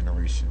younger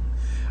generation.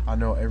 I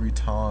know every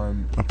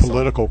time... A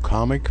political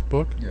comic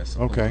book? Yes,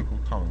 a okay. political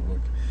comic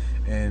book.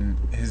 And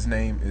his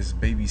name is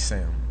Baby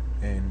Sam.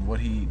 And what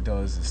he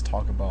does is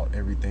talk about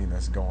everything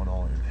that's going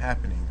on and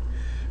happening,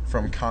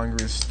 from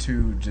Congress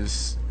to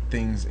just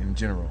things in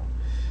general.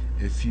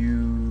 If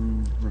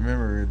you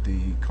remember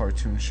the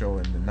cartoon show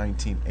in the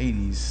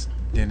 1980s,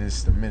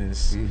 Dennis the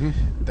Menace,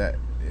 it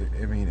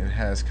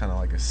has kind of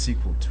like a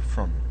sequel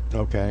from it.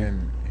 Okay.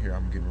 And here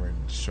I'm getting ready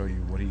to show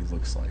you what he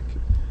looks like.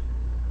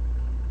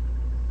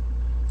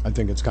 I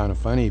think it's kind of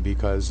funny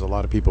because a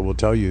lot of people will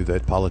tell you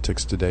that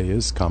politics today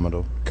is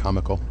comical.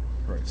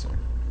 Right, sir.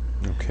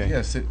 Okay.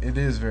 Yes, it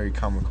is very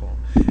comical.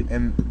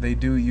 And they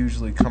do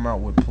usually come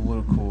out with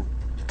political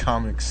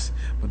comics,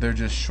 but they're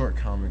just short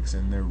comics,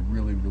 and they're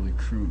really, really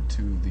crude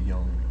to the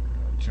young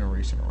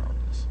generation around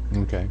us.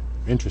 Okay.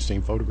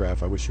 Interesting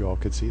photograph. I wish you all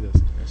could see this.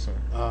 Yes, sir.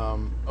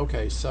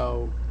 Okay,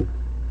 so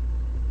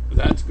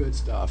that's good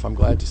stuff. I'm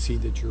glad to see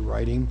that you're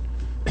writing.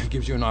 It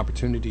gives you an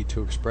opportunity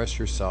to express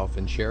yourself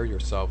and share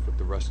yourself with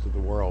the rest of the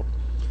world.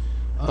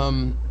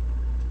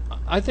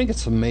 I think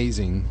it's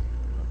amazing,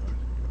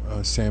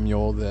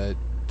 Samuel, that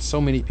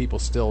so many people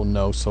still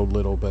know so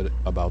little but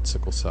about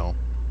sickle cell.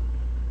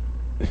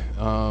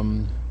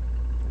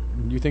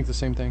 You think the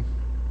same thing?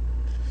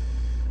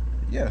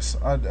 Yes,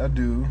 I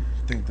do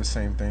think the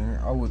same thing.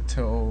 I would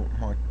tell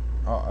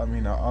I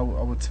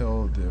would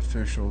tell the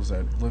officials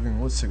that living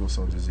with sickle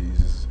cell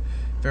disease is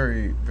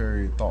very,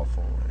 very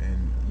thoughtful,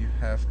 and you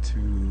have to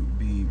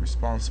be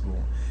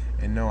responsible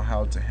and know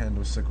how to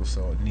handle sickle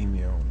cell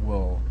anemia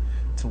well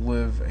to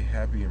live a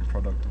happy and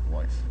productive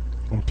life.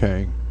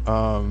 Okay.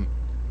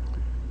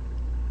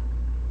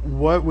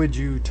 What would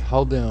you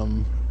tell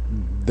them?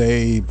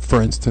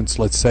 For instance,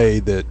 let's say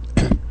that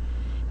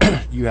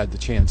you had the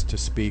chance to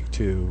speak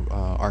to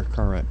our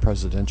current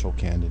presidential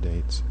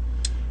candidates.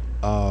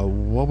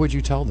 What would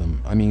you tell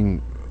them? I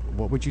mean,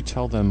 what would you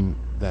tell them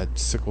that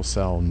sickle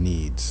cell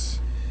needs?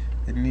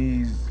 It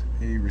needs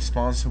a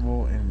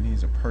responsible, and it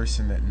needs a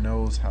person that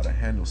knows how to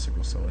handle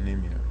sickle cell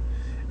anemia,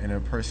 and a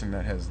person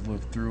that has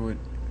lived through it,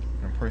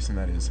 and a person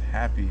that is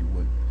happy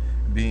with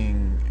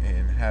being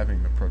and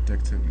having the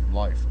productive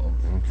life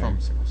from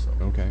sickle cell.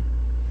 Okay.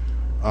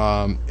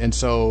 And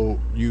so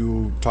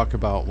you talk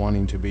about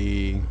wanting to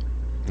be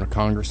a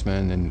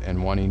congressman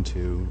and wanting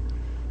to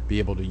be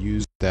able to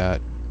use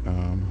that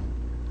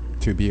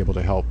to be able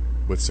to help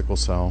with sickle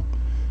cell.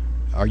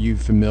 Are you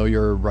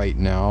familiar right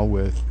now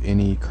with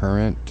any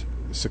current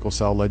sickle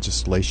cell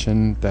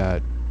legislation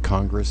that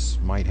Congress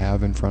might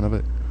have in front of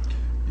it?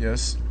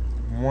 Yes,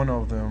 one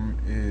of them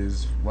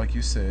is, like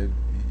you said,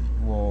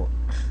 well,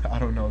 I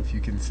don't know if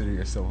you consider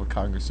yourself a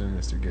congressman,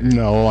 Mr. Gary.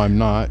 No, I'm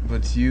not.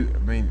 But you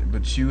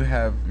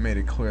have made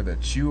it clear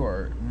that you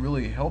are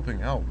really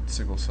helping out with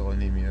sickle cell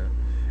anemia,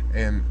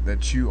 and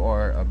that you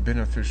are a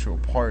beneficial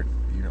part,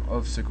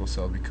 of sickle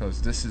cell,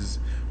 because this is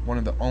one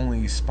of the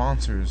only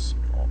sponsors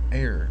on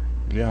air,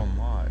 on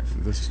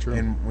live. This is true.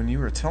 And when you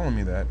were telling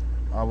me that,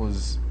 I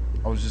was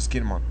just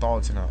getting my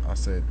thoughts, and I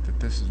said that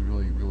this is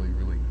really, really,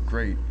 really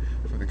great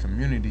for the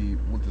community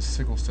with the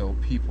sickle cell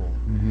people.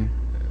 Mm-hmm.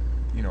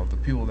 The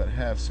people that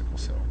have sickle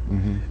cell.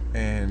 Mm-hmm.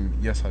 And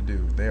yes, I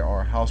do. There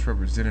are House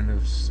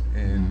representatives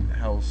and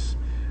House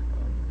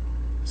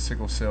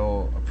sickle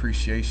cell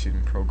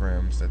appreciation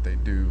programs that they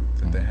do,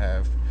 that they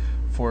have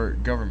for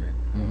government,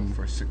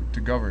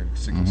 to govern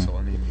sickle cell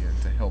anemia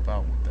and to help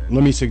out with that.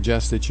 Let me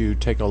suggest that you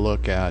take a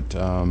look at,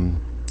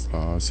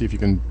 see if you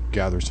can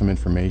gather some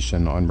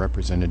information on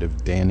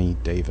Representative Danny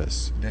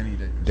Davis.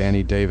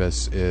 Danny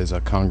Davis is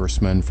a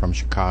congressman from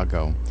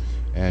Chicago,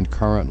 and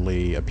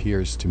currently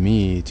appears to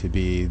me to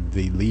be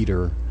the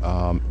leader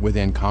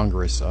within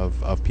Congress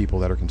of people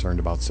that are concerned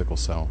about sickle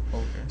cell.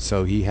 Okay.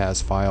 So he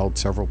has filed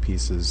several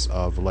pieces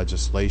of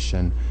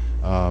legislation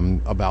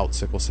about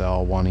sickle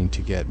cell, wanting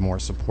to get more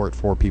support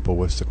for people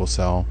with sickle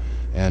cell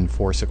and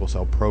for sickle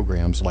cell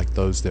programs like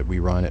those that we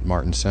run at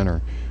Martin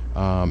Center.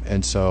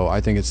 And so I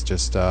think it's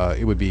just,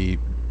 it would be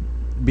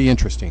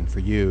interesting for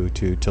you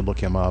to look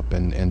him up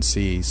and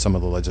see some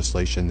of the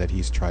legislation that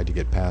he's tried to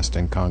get passed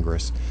in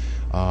Congress.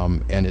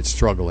 And it's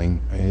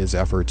struggling. His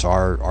efforts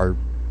are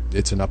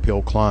it's an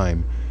uphill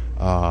climb,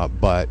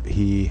 but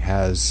he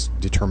has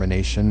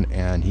determination,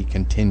 and he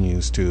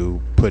continues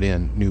to put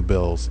in new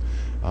bills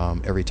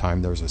every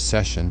time there's a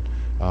session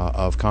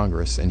of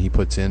Congress, and he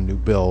puts in new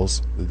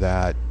bills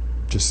that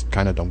just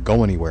kind of don't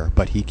go anywhere,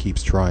 but he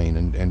keeps trying,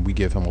 and we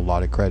give him a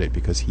lot of credit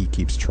because he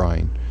keeps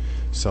trying.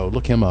 So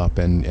look him up,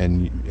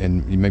 and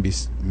you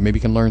maybe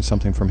can learn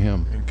something from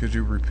him. And could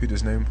you repeat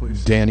his name,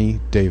 please?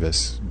 Danny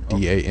Davis,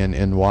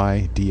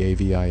 Danny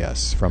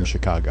Davis, from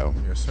Chicago.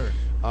 Yes, sir.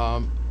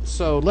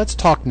 So let's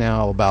talk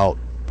now about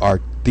our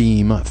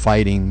theme,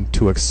 fighting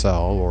to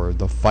excel, or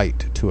the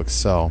fight to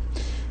excel.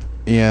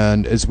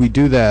 And as we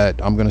do that,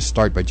 I'm going to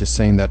start by just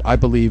saying that I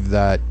believe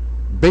that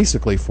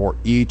basically for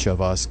each of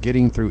us,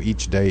 getting through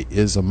each day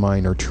is a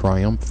minor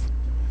triumph.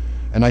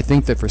 And I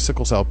think that for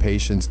sickle cell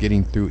patients,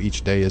 getting through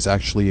each day is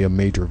actually a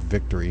major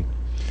victory.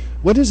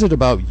 What is it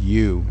about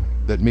you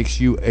that makes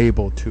you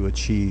able to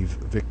achieve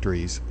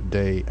victories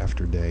day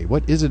after day?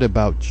 What is it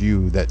about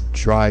you that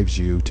drives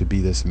you to be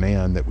this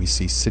man that we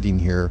see sitting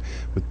here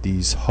with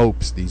these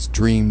hopes, these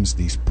dreams,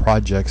 these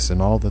projects,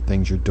 and all the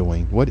things you're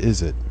doing? What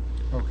is it?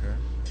 Okay.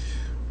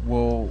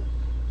 Well,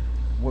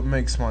 what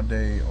makes my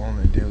day on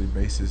a daily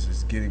basis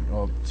is getting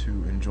up to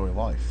enjoy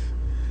life.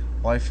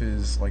 Life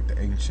is like the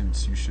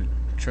ancients, you should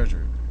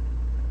treasure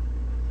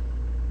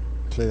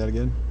it. Say that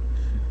again.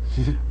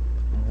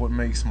 What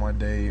makes my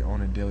day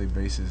on a daily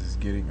basis is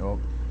getting up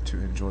to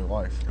enjoy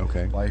life.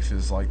 Okay. Life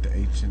is like the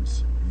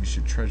ancients, you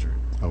should treasure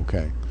it.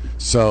 Okay.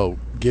 So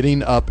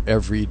getting up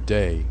every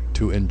day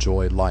to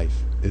enjoy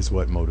life is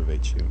what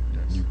motivates you.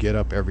 Yes. You get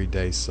up every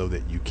day so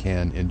that you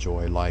can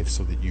enjoy life,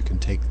 so that you can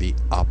take the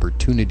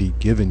opportunity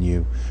given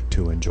you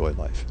to enjoy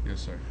life.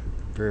 Yes, sir.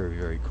 Very,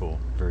 very cool.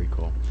 Very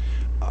cool.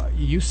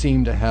 You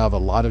seem to have a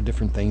lot of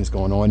different things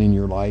going on in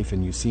your life,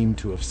 and you seem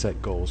to have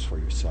set goals for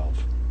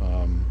yourself.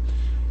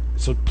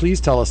 So please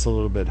tell us a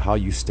little bit how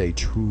you stay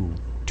true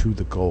to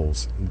the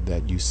goals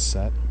that you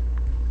set.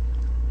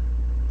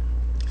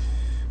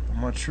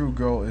 My true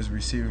goal is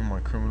receiving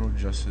my criminal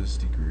justice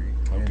degree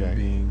Okay. and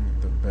being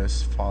the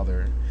best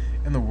father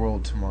in the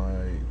world to my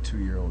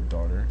 2-year-old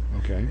daughter,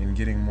 Okay. and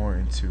getting more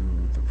into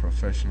the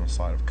professional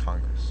side of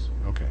Congress.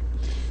 Okay.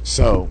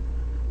 So,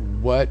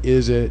 what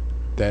is it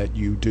that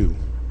you do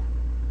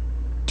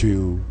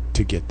to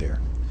get there?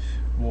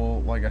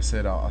 Well, like I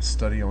said, I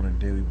study on a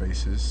daily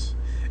basis,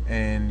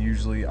 and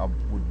usually I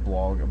would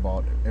blog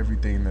about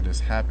everything that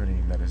is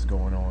happening, that is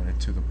going on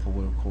into the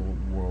political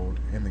world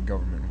and the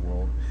government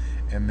world,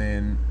 and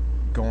then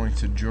going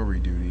to jury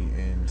duty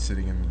and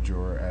sitting in the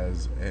juror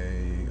as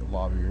a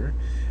lobbyer.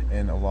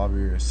 And a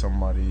lobbyer is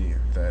somebody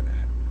that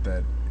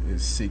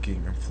is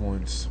seeking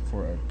influence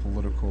for a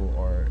political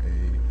or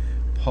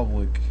a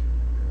public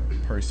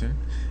person,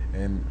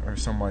 and or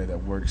somebody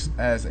that works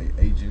as a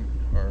agent,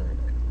 or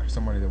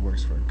somebody that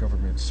works for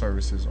government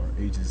services or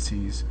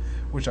agencies,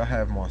 which I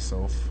have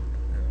myself,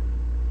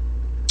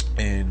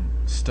 and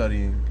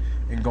studying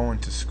and going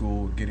to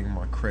school, getting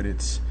my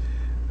credits,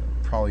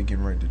 probably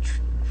getting ready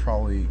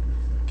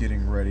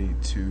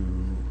to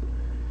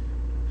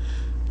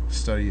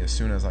study as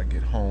soon as I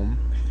get home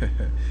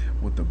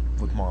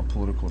with my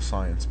political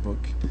science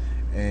book,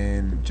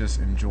 and just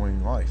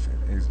enjoying life,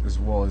 as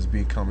well as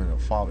becoming a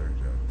father,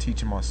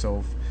 teaching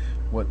myself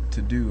what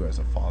to do as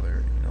a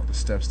father, the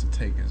steps to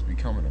take as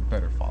becoming a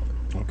better father.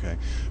 Okay.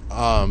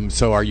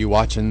 So are you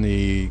watching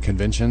the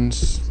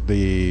conventions? Are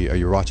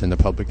you watching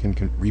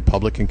the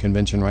Republican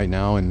convention right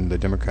now and the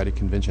Democratic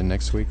convention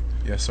next week?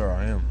 Yes, sir,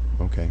 I am.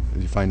 Okay. Do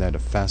you find that a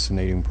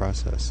fascinating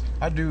process?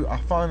 I do. I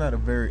find that a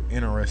very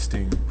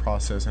interesting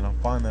process, and I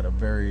find that a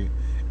very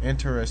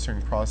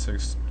interesting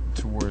process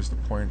towards the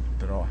point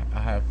that I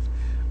have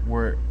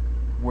where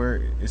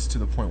it's to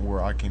the point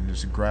where I can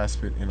just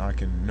grasp it and I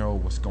can know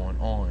what's going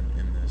on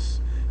in this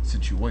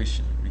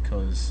situation,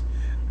 because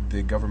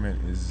the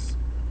government is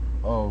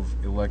of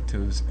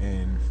electives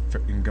and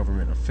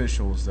government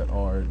officials that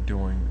are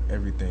doing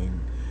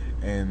everything,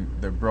 and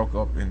they're broke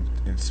up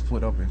and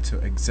split up into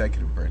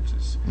executive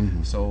branches.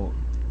 Mm-hmm. So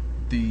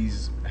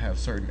these have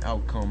certain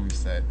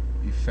outcomes that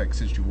affect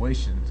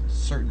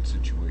certain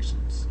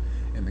situations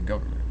in the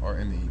government or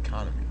in the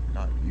economy,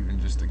 not even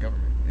just the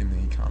government, in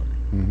the economy.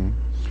 Mm-hmm.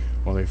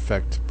 Well, they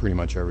affect pretty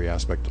much every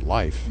aspect of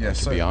life,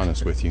 Yes, to be sir.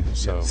 honest with you.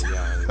 So, Yes.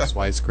 yeah, that's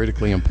why it's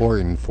critically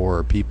important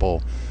for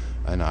people,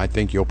 and I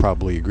think you'll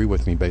probably agree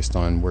with me based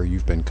on where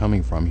you've been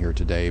coming from here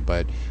today,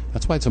 but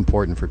that's why it's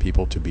important for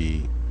people to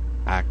be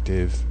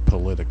active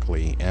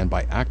politically. And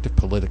by active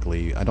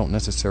politically, I don't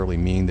necessarily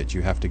mean that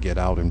you have to get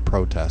out and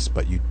protest,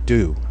 but you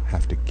do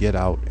have to get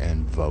out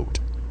and vote.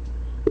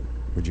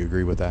 Would you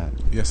agree with that?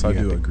 Yes, I do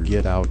You have to agree.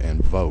 get out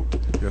and vote.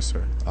 Yes,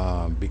 sir.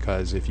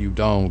 Because if you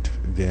don't,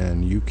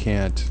 then you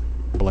can't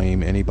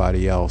blame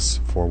anybody else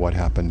for what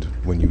happened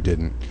when you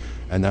didn't.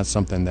 And that's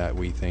something that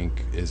we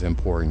think is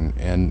important.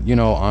 And,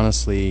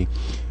 honestly,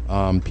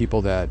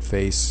 people that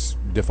face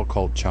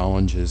difficult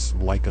challenges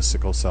like a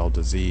sickle cell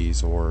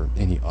disease or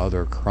any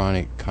other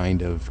chronic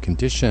kind of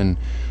condition,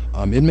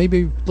 it may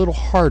be a little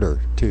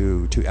harder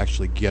to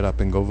actually get up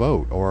and go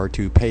vote or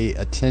to pay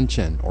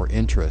attention or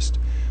interest.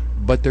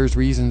 But there's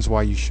reasons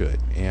why you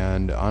should.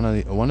 And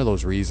one of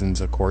those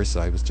reasons, of course,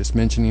 I was just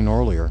mentioning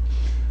earlier,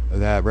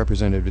 that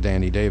Representative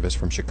Danny Davis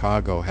from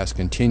Chicago has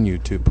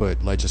continued to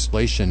put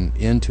legislation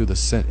into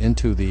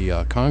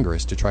the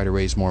Congress to try to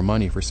raise more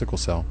money for sickle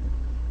cell.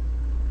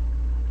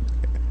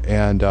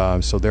 And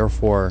so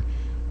therefore,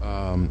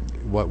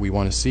 what we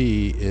want to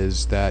see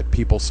is that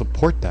people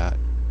support that,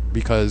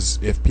 because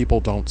if people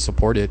don't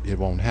support it, it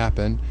won't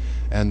happen.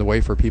 And the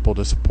way for people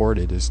to support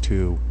it is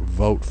to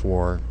vote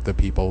for the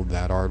people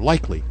that are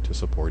likely to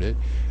support it,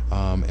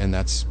 and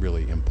that's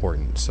really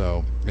important.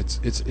 So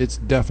it's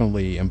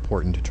definitely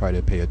important to try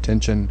to pay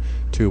attention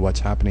to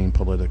what's happening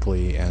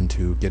politically and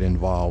to get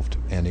involved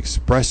and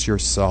express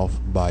yourself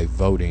by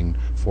voting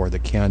for the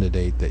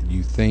candidate that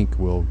you think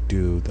will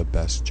do the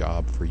best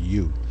job for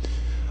you.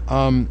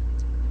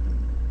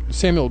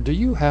 Samuel, do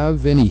you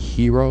have any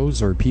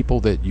heroes or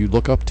people that you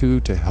look up to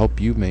help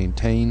you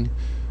maintain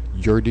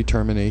your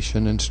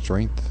determination and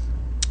strength?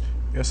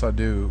 Yes, I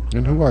do.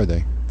 And who are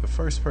they? The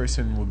first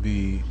person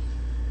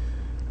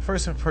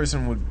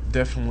would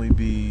definitely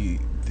be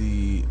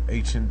the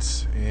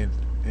ancients in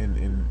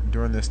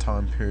during this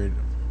time period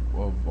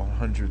of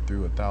 100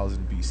 through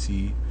 1000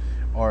 BC,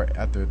 or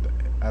after the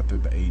AD,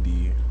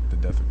 the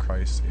death of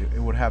Christ.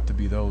 It would have to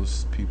be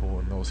those people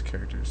and those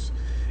characters,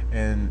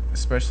 and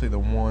especially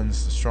the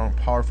strong,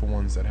 powerful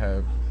ones that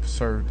have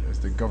served as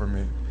the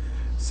government,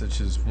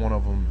 such as one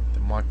of them,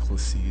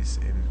 Democles,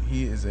 and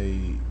he is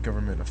a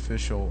government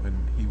official,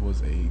 and he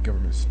was a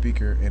government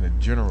speaker and a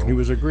general. He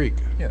was a Greek.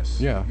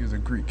 Yes. Yeah. He was a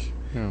Greek.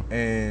 Yeah.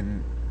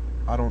 And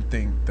I don't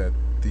think that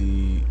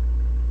the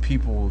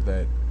people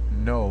that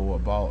know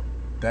about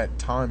that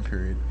time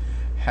period,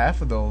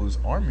 half of those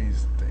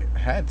armies, they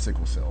had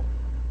sickle cell.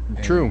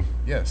 And True.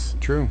 Yes.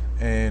 True.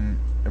 And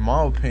in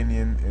my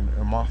opinion, and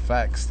in my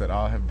facts that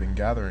I have been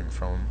gathering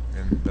from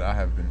and that I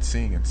have been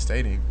seeing and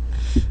stating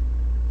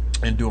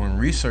and doing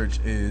research,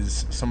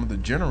 is some of the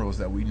generals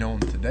that we know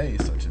today,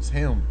 such as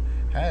him,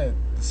 had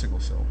the sickle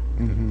cell,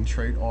 Mhm. the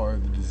trait or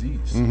the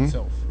disease Mhm.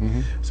 itself.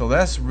 Mhm. So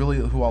that's really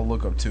who I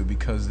look up to,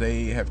 because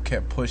they have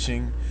kept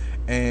pushing,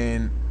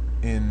 and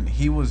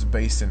he was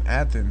based in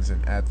Athens,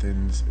 and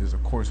Athens is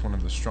of course one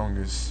of the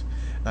strongest,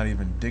 not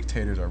even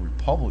dictators or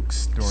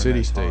republics during that time.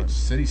 City-states.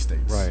 City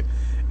states. Right.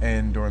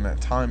 And during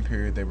that time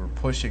period, they were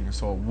pushing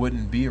so it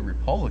wouldn't be a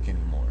republic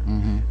anymore.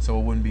 Mhm. So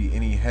it wouldn't be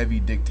any heavy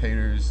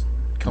dictators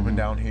coming Mhm.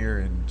 down here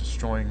and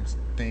destroying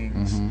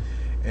things. Mhm.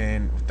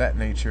 And with that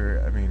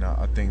nature, I mean,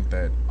 I think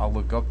that I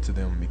look up to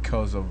them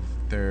because of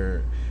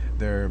their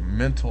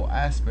mental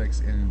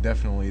aspects, and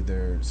definitely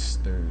their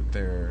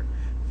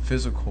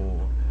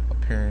physical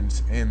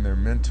appearance and their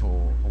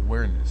mental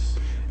awareness.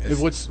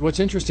 What's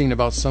interesting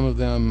about some of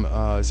them,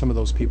 some of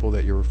those people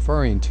that you're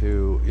referring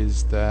to,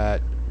 is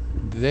that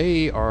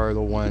they are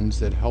the ones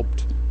that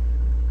helped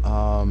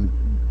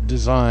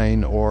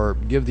design or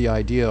give the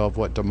idea of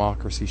what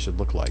democracy should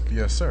look like.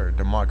 Yes, sir.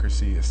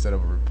 Democracy instead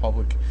of a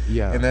republic.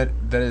 Yeah. And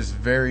that is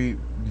very,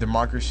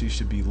 democracy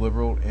should be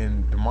liberal,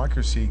 and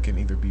democracy can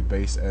either be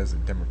based as a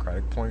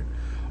democratic point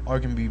or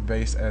it can be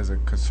based as a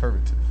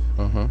conservative.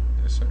 Uh-huh.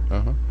 Yes, sir.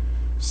 Uh-huh.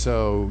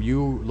 So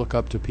you look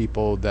up to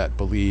people that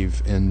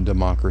believe in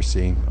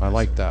democracy. I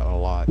like that a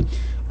lot.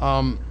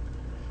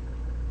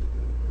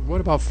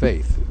 What about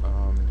faith?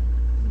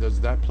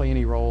 Does that play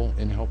any role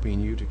in helping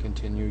you to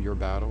continue your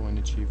battle and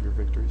achieve your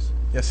victories?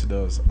 Yes, it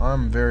does.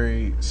 I'm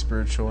very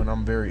spiritual, and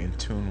I'm very in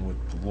tune with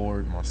the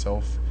Lord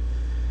myself,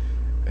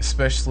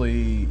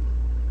 especially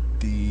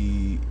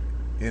I'm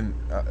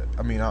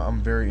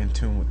very in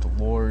tune with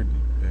the Lord,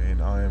 and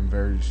I am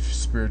very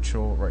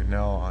spiritual. Right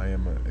now, I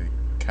am a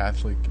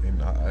Catholic,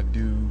 and I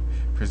do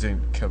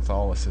present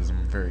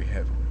Catholicism very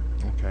heavily.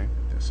 Okay.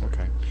 Yes, sir.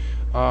 Okay.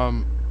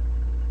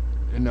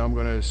 And now I'm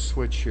going to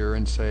switch here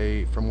and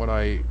say, from what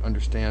I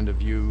understand of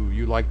you,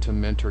 you like to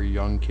mentor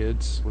young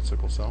kids with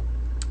sickle cell.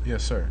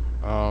 Yes, sir.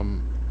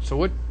 So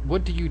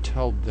what do you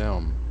tell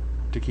them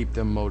to keep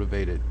them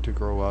motivated to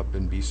grow up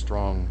and be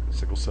strong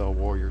sickle cell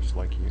warriors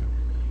like you?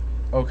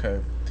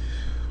 Okay.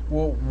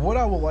 Well, what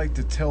I would like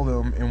to tell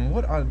them and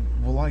what I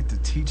would like to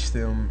teach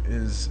them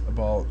is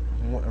about,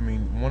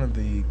 one of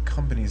the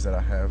companies that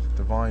I have,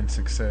 Divine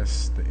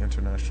Success, the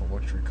International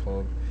Luxury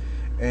Club,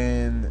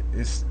 and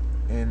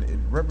it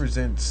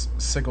represents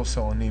sickle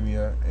cell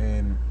anemia,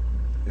 and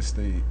it's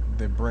the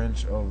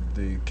branch of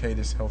the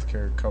CADIS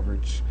healthcare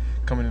coverage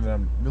company that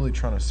I'm really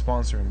trying to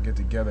sponsor and get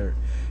together,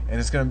 and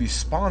it's going to be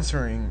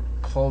sponsoring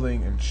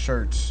clothing and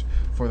shirts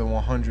for the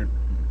 100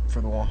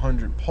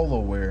 polo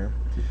wear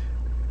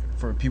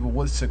for people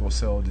with sickle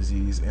cell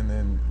disease. And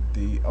then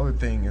the other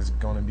thing is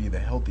going to be the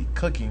healthy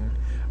cooking.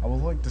 I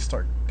would like to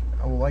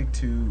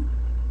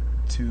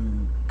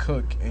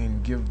cook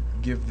and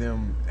give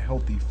them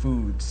healthy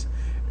foods,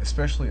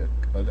 especially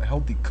a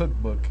healthy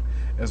cookbook,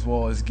 as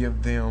well as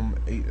give them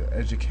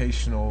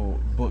educational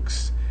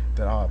books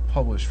that I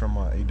publish from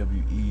my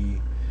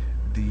AWE,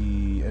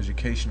 the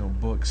educational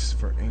books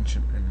for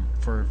ancient and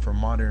for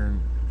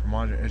modern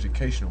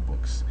educational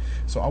books.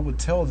 So I would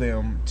tell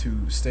them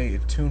to stay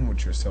in tune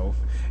with yourself,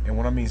 and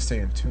when I mean stay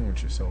in tune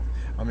with yourself,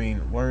 I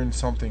mean learn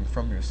something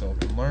from yourself,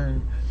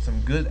 learn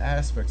some good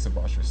aspects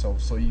about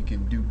yourself, so you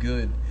can do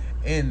good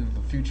in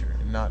the future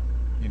and not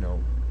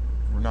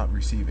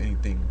receive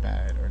anything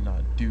bad, or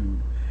not do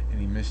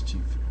any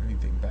mischief,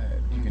 anything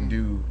bad. You can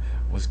do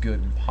what's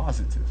good and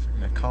positive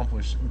and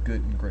accomplish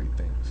good and great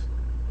things.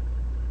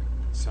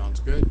 Sounds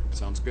good.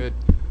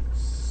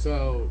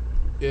 So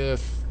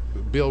if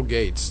Bill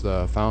Gates,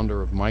 the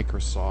founder of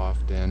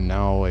Microsoft and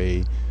now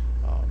a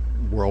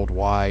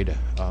worldwide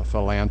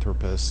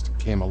philanthropist,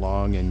 came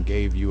along and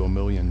gave you $1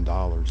 million,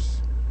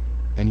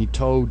 and he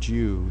told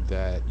you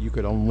that you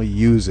could only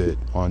use it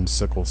on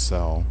sickle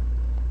cell,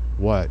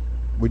 what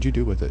would you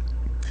do with it?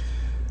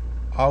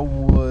 I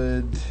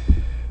would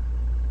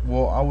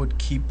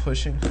keep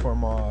pushing for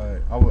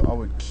I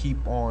would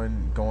keep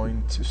on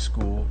going to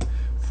school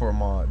for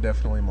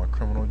definitely my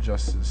criminal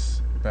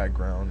justice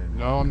background. And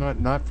No,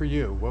 not for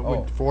you. What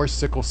would for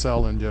sickle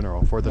cell in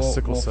general, for the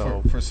sickle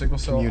cell for sickle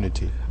cell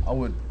community? I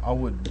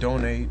would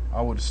donate.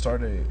 I would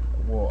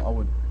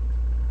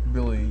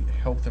really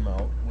help them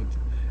out with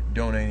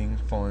donating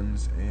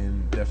funds,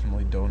 and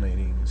definitely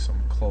donating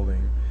some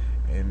clothing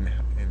and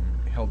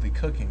healthy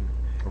cooking.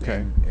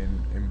 Okay.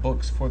 And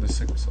books for the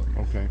sickle cell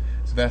youth. Okay.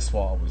 So that's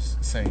why I was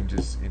saying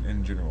just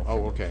in general.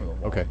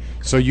 Okay.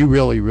 So you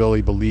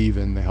really believe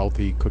in the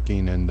healthy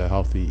cooking and the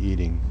healthy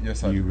eating.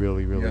 Yes, I do. You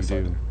really Yes, do.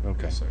 I do.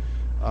 Okay. Yes,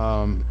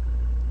 sir.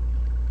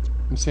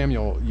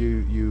 Samuel,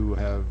 you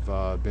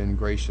have been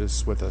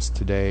gracious with us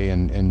today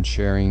and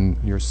sharing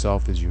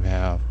yourself as you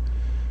have.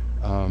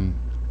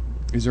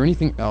 Is there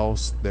anything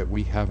else that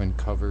we haven't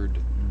covered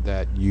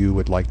that you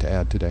would like to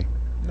add today?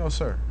 No,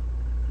 sir.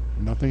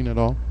 Nothing at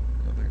all?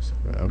 Nothing, sir.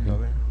 Okay.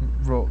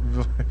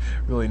 Nothing.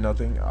 Really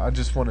nothing. I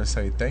just want to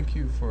say thank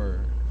you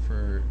for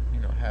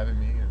having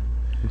me, and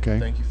Okay.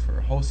 thank you for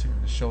hosting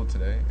the show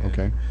today. And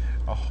Okay.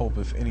 I hope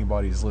if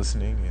anybody's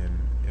listening, and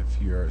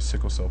if you're a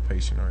sickle cell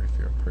patient, or if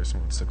you're a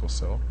person with sickle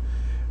cell,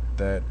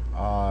 that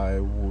I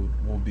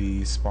will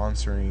be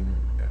sponsoring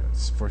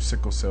for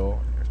sickle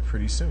cell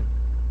pretty soon.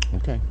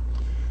 Okay.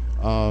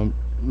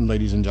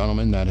 Ladies and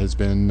gentlemen, that has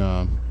been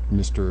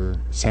Mr.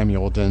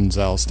 Samuel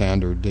Denzel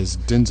Standard. Does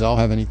Denzel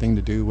have anything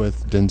to do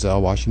with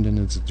Denzel Washington?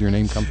 Does your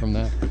name come from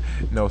that?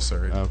 No,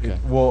 sir. Okay.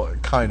 Well,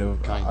 kind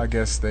of. I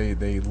guess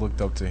they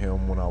looked up to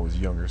him when I was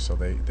younger, so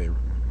they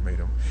made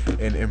him.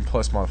 And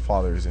plus, my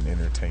father is in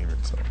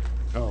entertainment, so.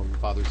 Oh, your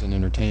father's in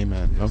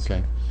entertainment. Yes,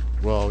 Okay. sir.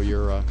 Well,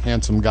 you're a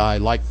handsome guy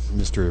like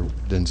Mr.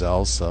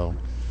 Denzel, so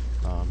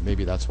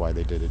maybe that's why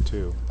they did it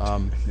too.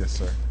 Yes,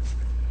 sir.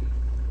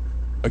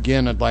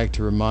 Again, I'd like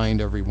to remind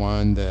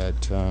everyone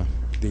that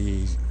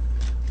the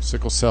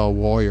Sickle Cell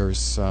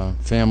Warriors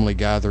Family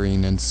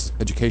Gathering and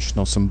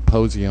Educational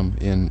Symposium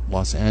in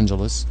Los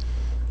Angeles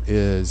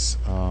is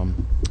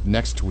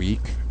next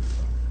week,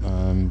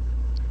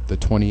 the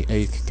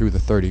 28th through the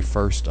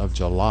 31st of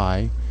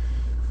July,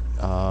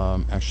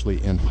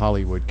 actually in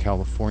Hollywood,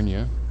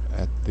 California,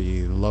 at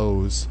the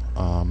Lowe's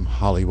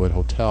Hollywood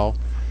Hotel.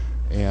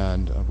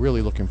 And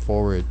really looking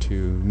forward to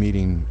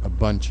meeting a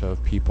bunch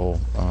of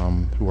people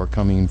who are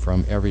coming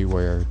from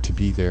everywhere to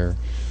be there.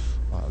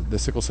 The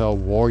Sickle Cell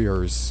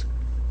Warriors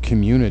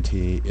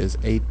community is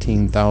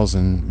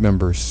 18,000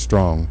 members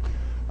strong,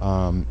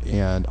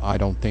 and I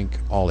don't think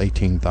all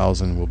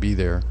 18,000 will be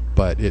there,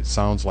 but it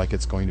sounds like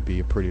it's going to be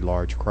a pretty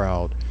large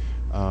crowd.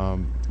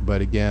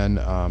 But again,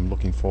 I'm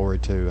looking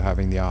forward to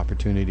having the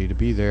opportunity to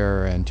be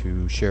there and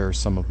to share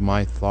some of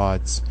my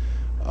thoughts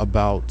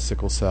about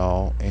sickle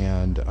cell,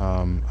 and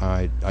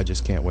I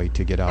just can't wait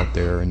to get out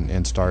there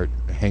and start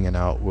hanging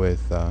out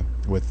with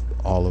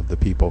all of the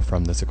people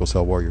from the Sickle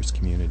Cell Warriors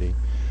community.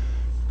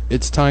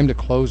 It's time to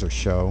close our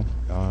show.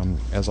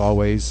 As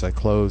always, I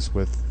close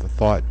with the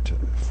thought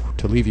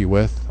to leave you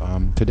with.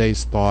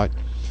 Today's thought,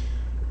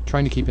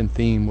 trying to keep in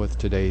theme with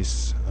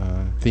today's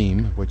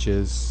theme, which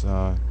is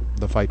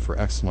the fight for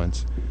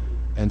excellence.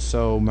 And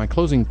so my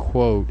closing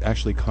quote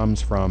actually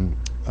comes from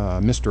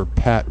Mr.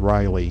 Pat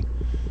Riley.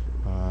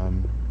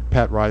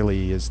 Pat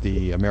Riley is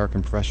the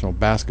American professional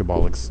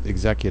basketball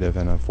executive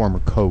and a former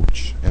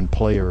coach and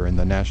player in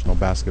the National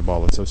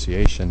Basketball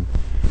Association.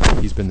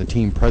 He's been the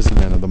team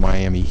president of the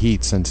Miami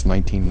Heat since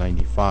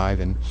 1995,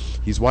 and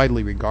he's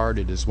widely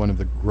regarded as one of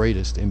the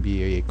greatest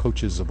NBA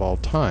coaches of all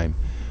time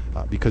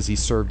because he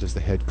served as the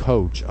head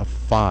coach of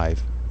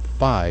five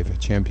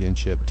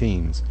championship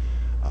teams.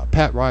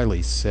 Pat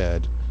Riley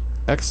said,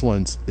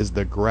 "Excellence is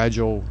the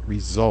gradual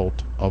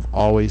result of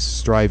always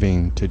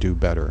striving to do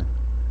better."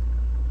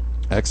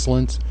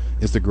 Excellence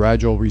is the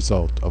gradual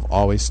result of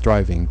always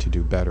striving to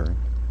do better.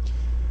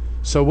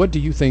 So what do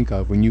you think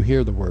of when you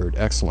hear the word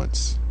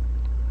excellence?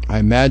 I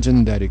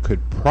imagine that it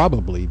could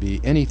probably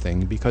be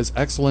anything, because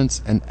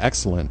excellence and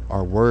excellent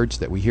are words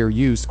that we hear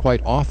used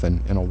quite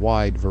often in a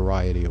wide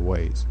variety of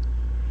ways.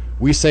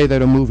 We say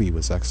that a movie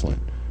was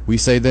excellent. We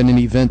say that an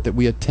event that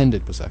we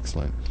attended was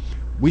excellent.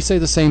 We say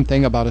the same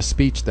thing about a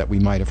speech that we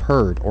might have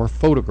heard or a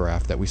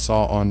photograph that we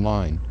saw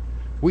online.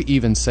 We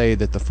even say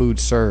that the food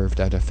served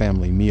at a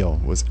family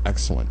meal was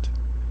excellent.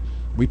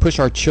 We push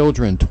our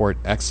children toward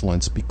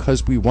excellence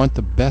because we want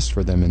the best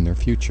for them in their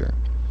future.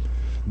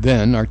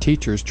 Then our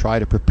teachers try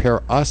to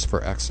prepare us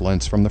for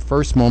excellence from the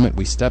first moment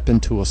we step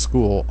into a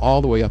school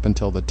all the way up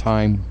until the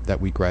time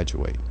that we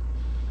graduate.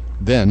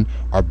 Then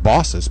our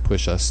bosses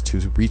push us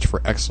to reach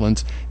for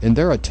excellence in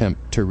their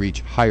attempt to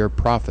reach higher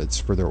profits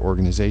for their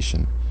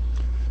organization.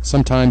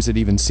 Sometimes it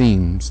even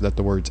seems that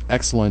the words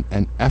excellent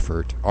and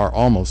effort are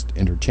almost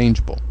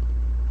interchangeable.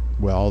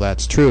 Well,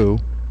 that's true,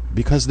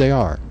 because they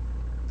are.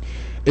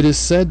 It is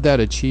said that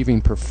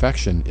achieving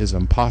perfection is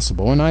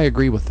impossible, and I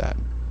agree with that.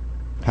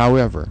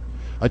 However,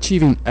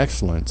 achieving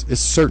excellence is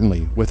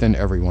certainly within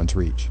everyone's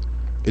reach.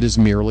 It is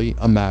merely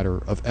a matter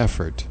of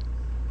effort.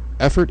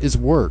 Effort is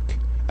work,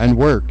 and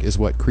work is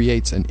what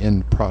creates an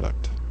end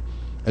product.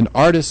 An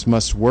artist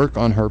must work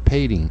on her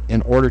painting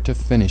in order to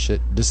finish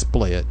it,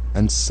 display it,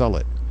 and sell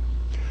it.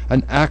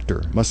 An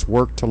actor must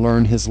work to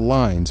learn his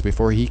lines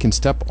before he can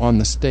step on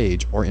the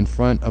stage or in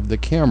front of the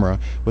camera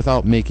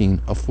without making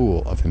a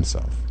fool of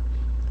himself.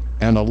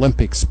 An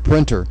Olympic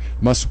sprinter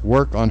must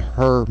work on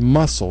her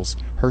muscles,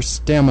 her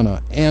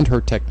stamina, and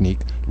her technique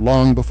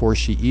long before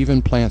she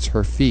even plants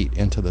her feet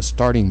into the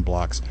starting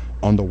blocks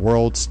on the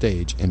world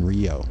stage in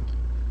Rio.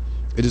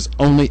 It is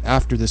only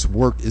after this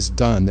work is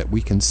done that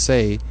we can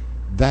say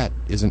that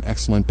is an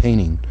excellent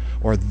painting,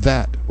 or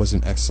that was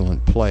an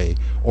excellent play,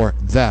 or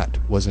that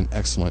was an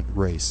excellent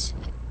race.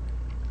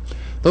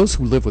 Those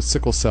who live with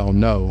sickle cell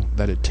know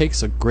that it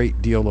takes a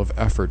great deal of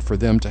effort for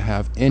them to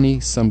have any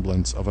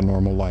semblance of a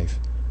normal life.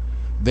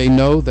 They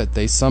know that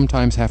they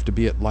sometimes have to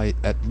be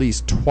at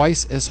least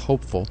twice as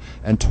hopeful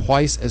and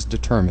twice as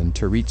determined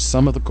to reach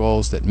some of the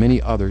goals that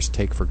many others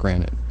take for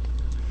granted.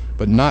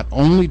 But not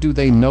only do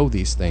they know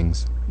these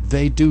things,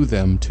 they do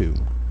them too.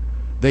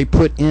 They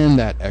put in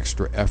that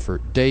extra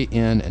effort day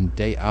in and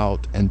day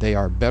out, and they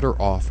are better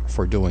off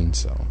for doing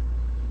so.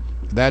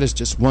 That is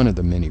just one of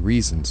the many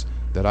reasons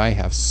that I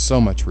have so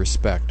much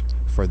respect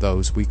for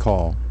those we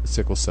call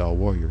sickle cell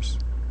warriors.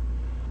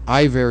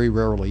 I very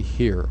rarely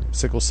hear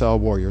sickle cell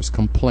warriors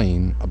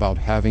complain about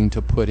having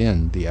to put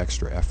in the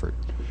extra effort.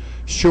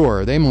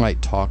 Sure, they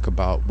might talk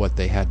about what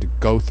they had to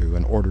go through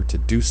in order to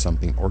do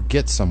something or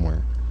get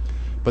somewhere,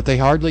 but they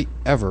hardly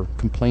ever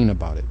complain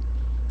about it.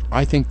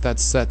 I think that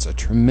sets a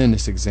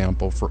tremendous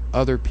example for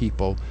other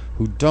people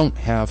who don't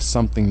have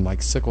something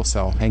like sickle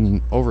cell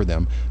hanging over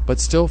them, but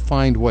still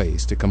find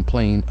ways to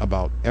complain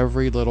about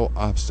every little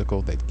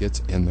obstacle that gets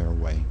in their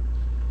way.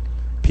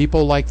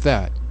 People like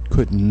that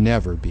could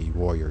never be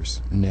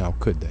warriors, now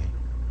could they?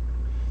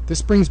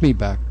 This brings me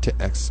back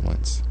to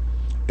excellence.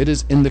 It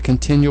is in the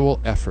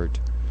continual effort,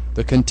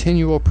 the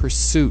continual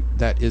pursuit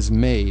that is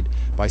made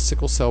by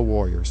sickle cell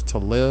warriors to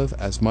live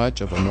as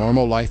much of a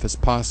normal life as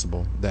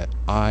possible that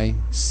I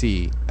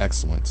see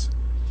excellence.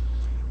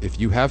 If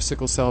you have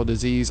sickle cell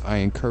disease, I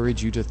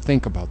encourage you to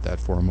think about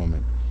that for a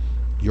moment.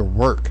 Your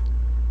work,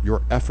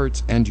 your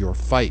efforts, and your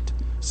fight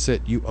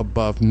set you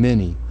above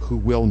many who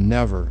will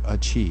never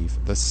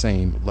achieve the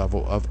same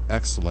level of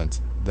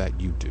excellence that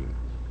you do.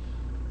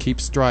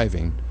 Keep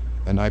striving,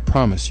 and I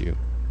promise you,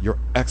 your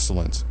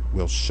excellence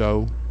will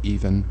show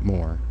even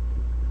more.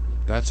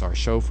 That's our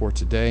show for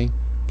today.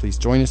 Please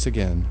join us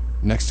again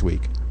next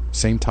week,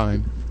 same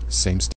time, same station.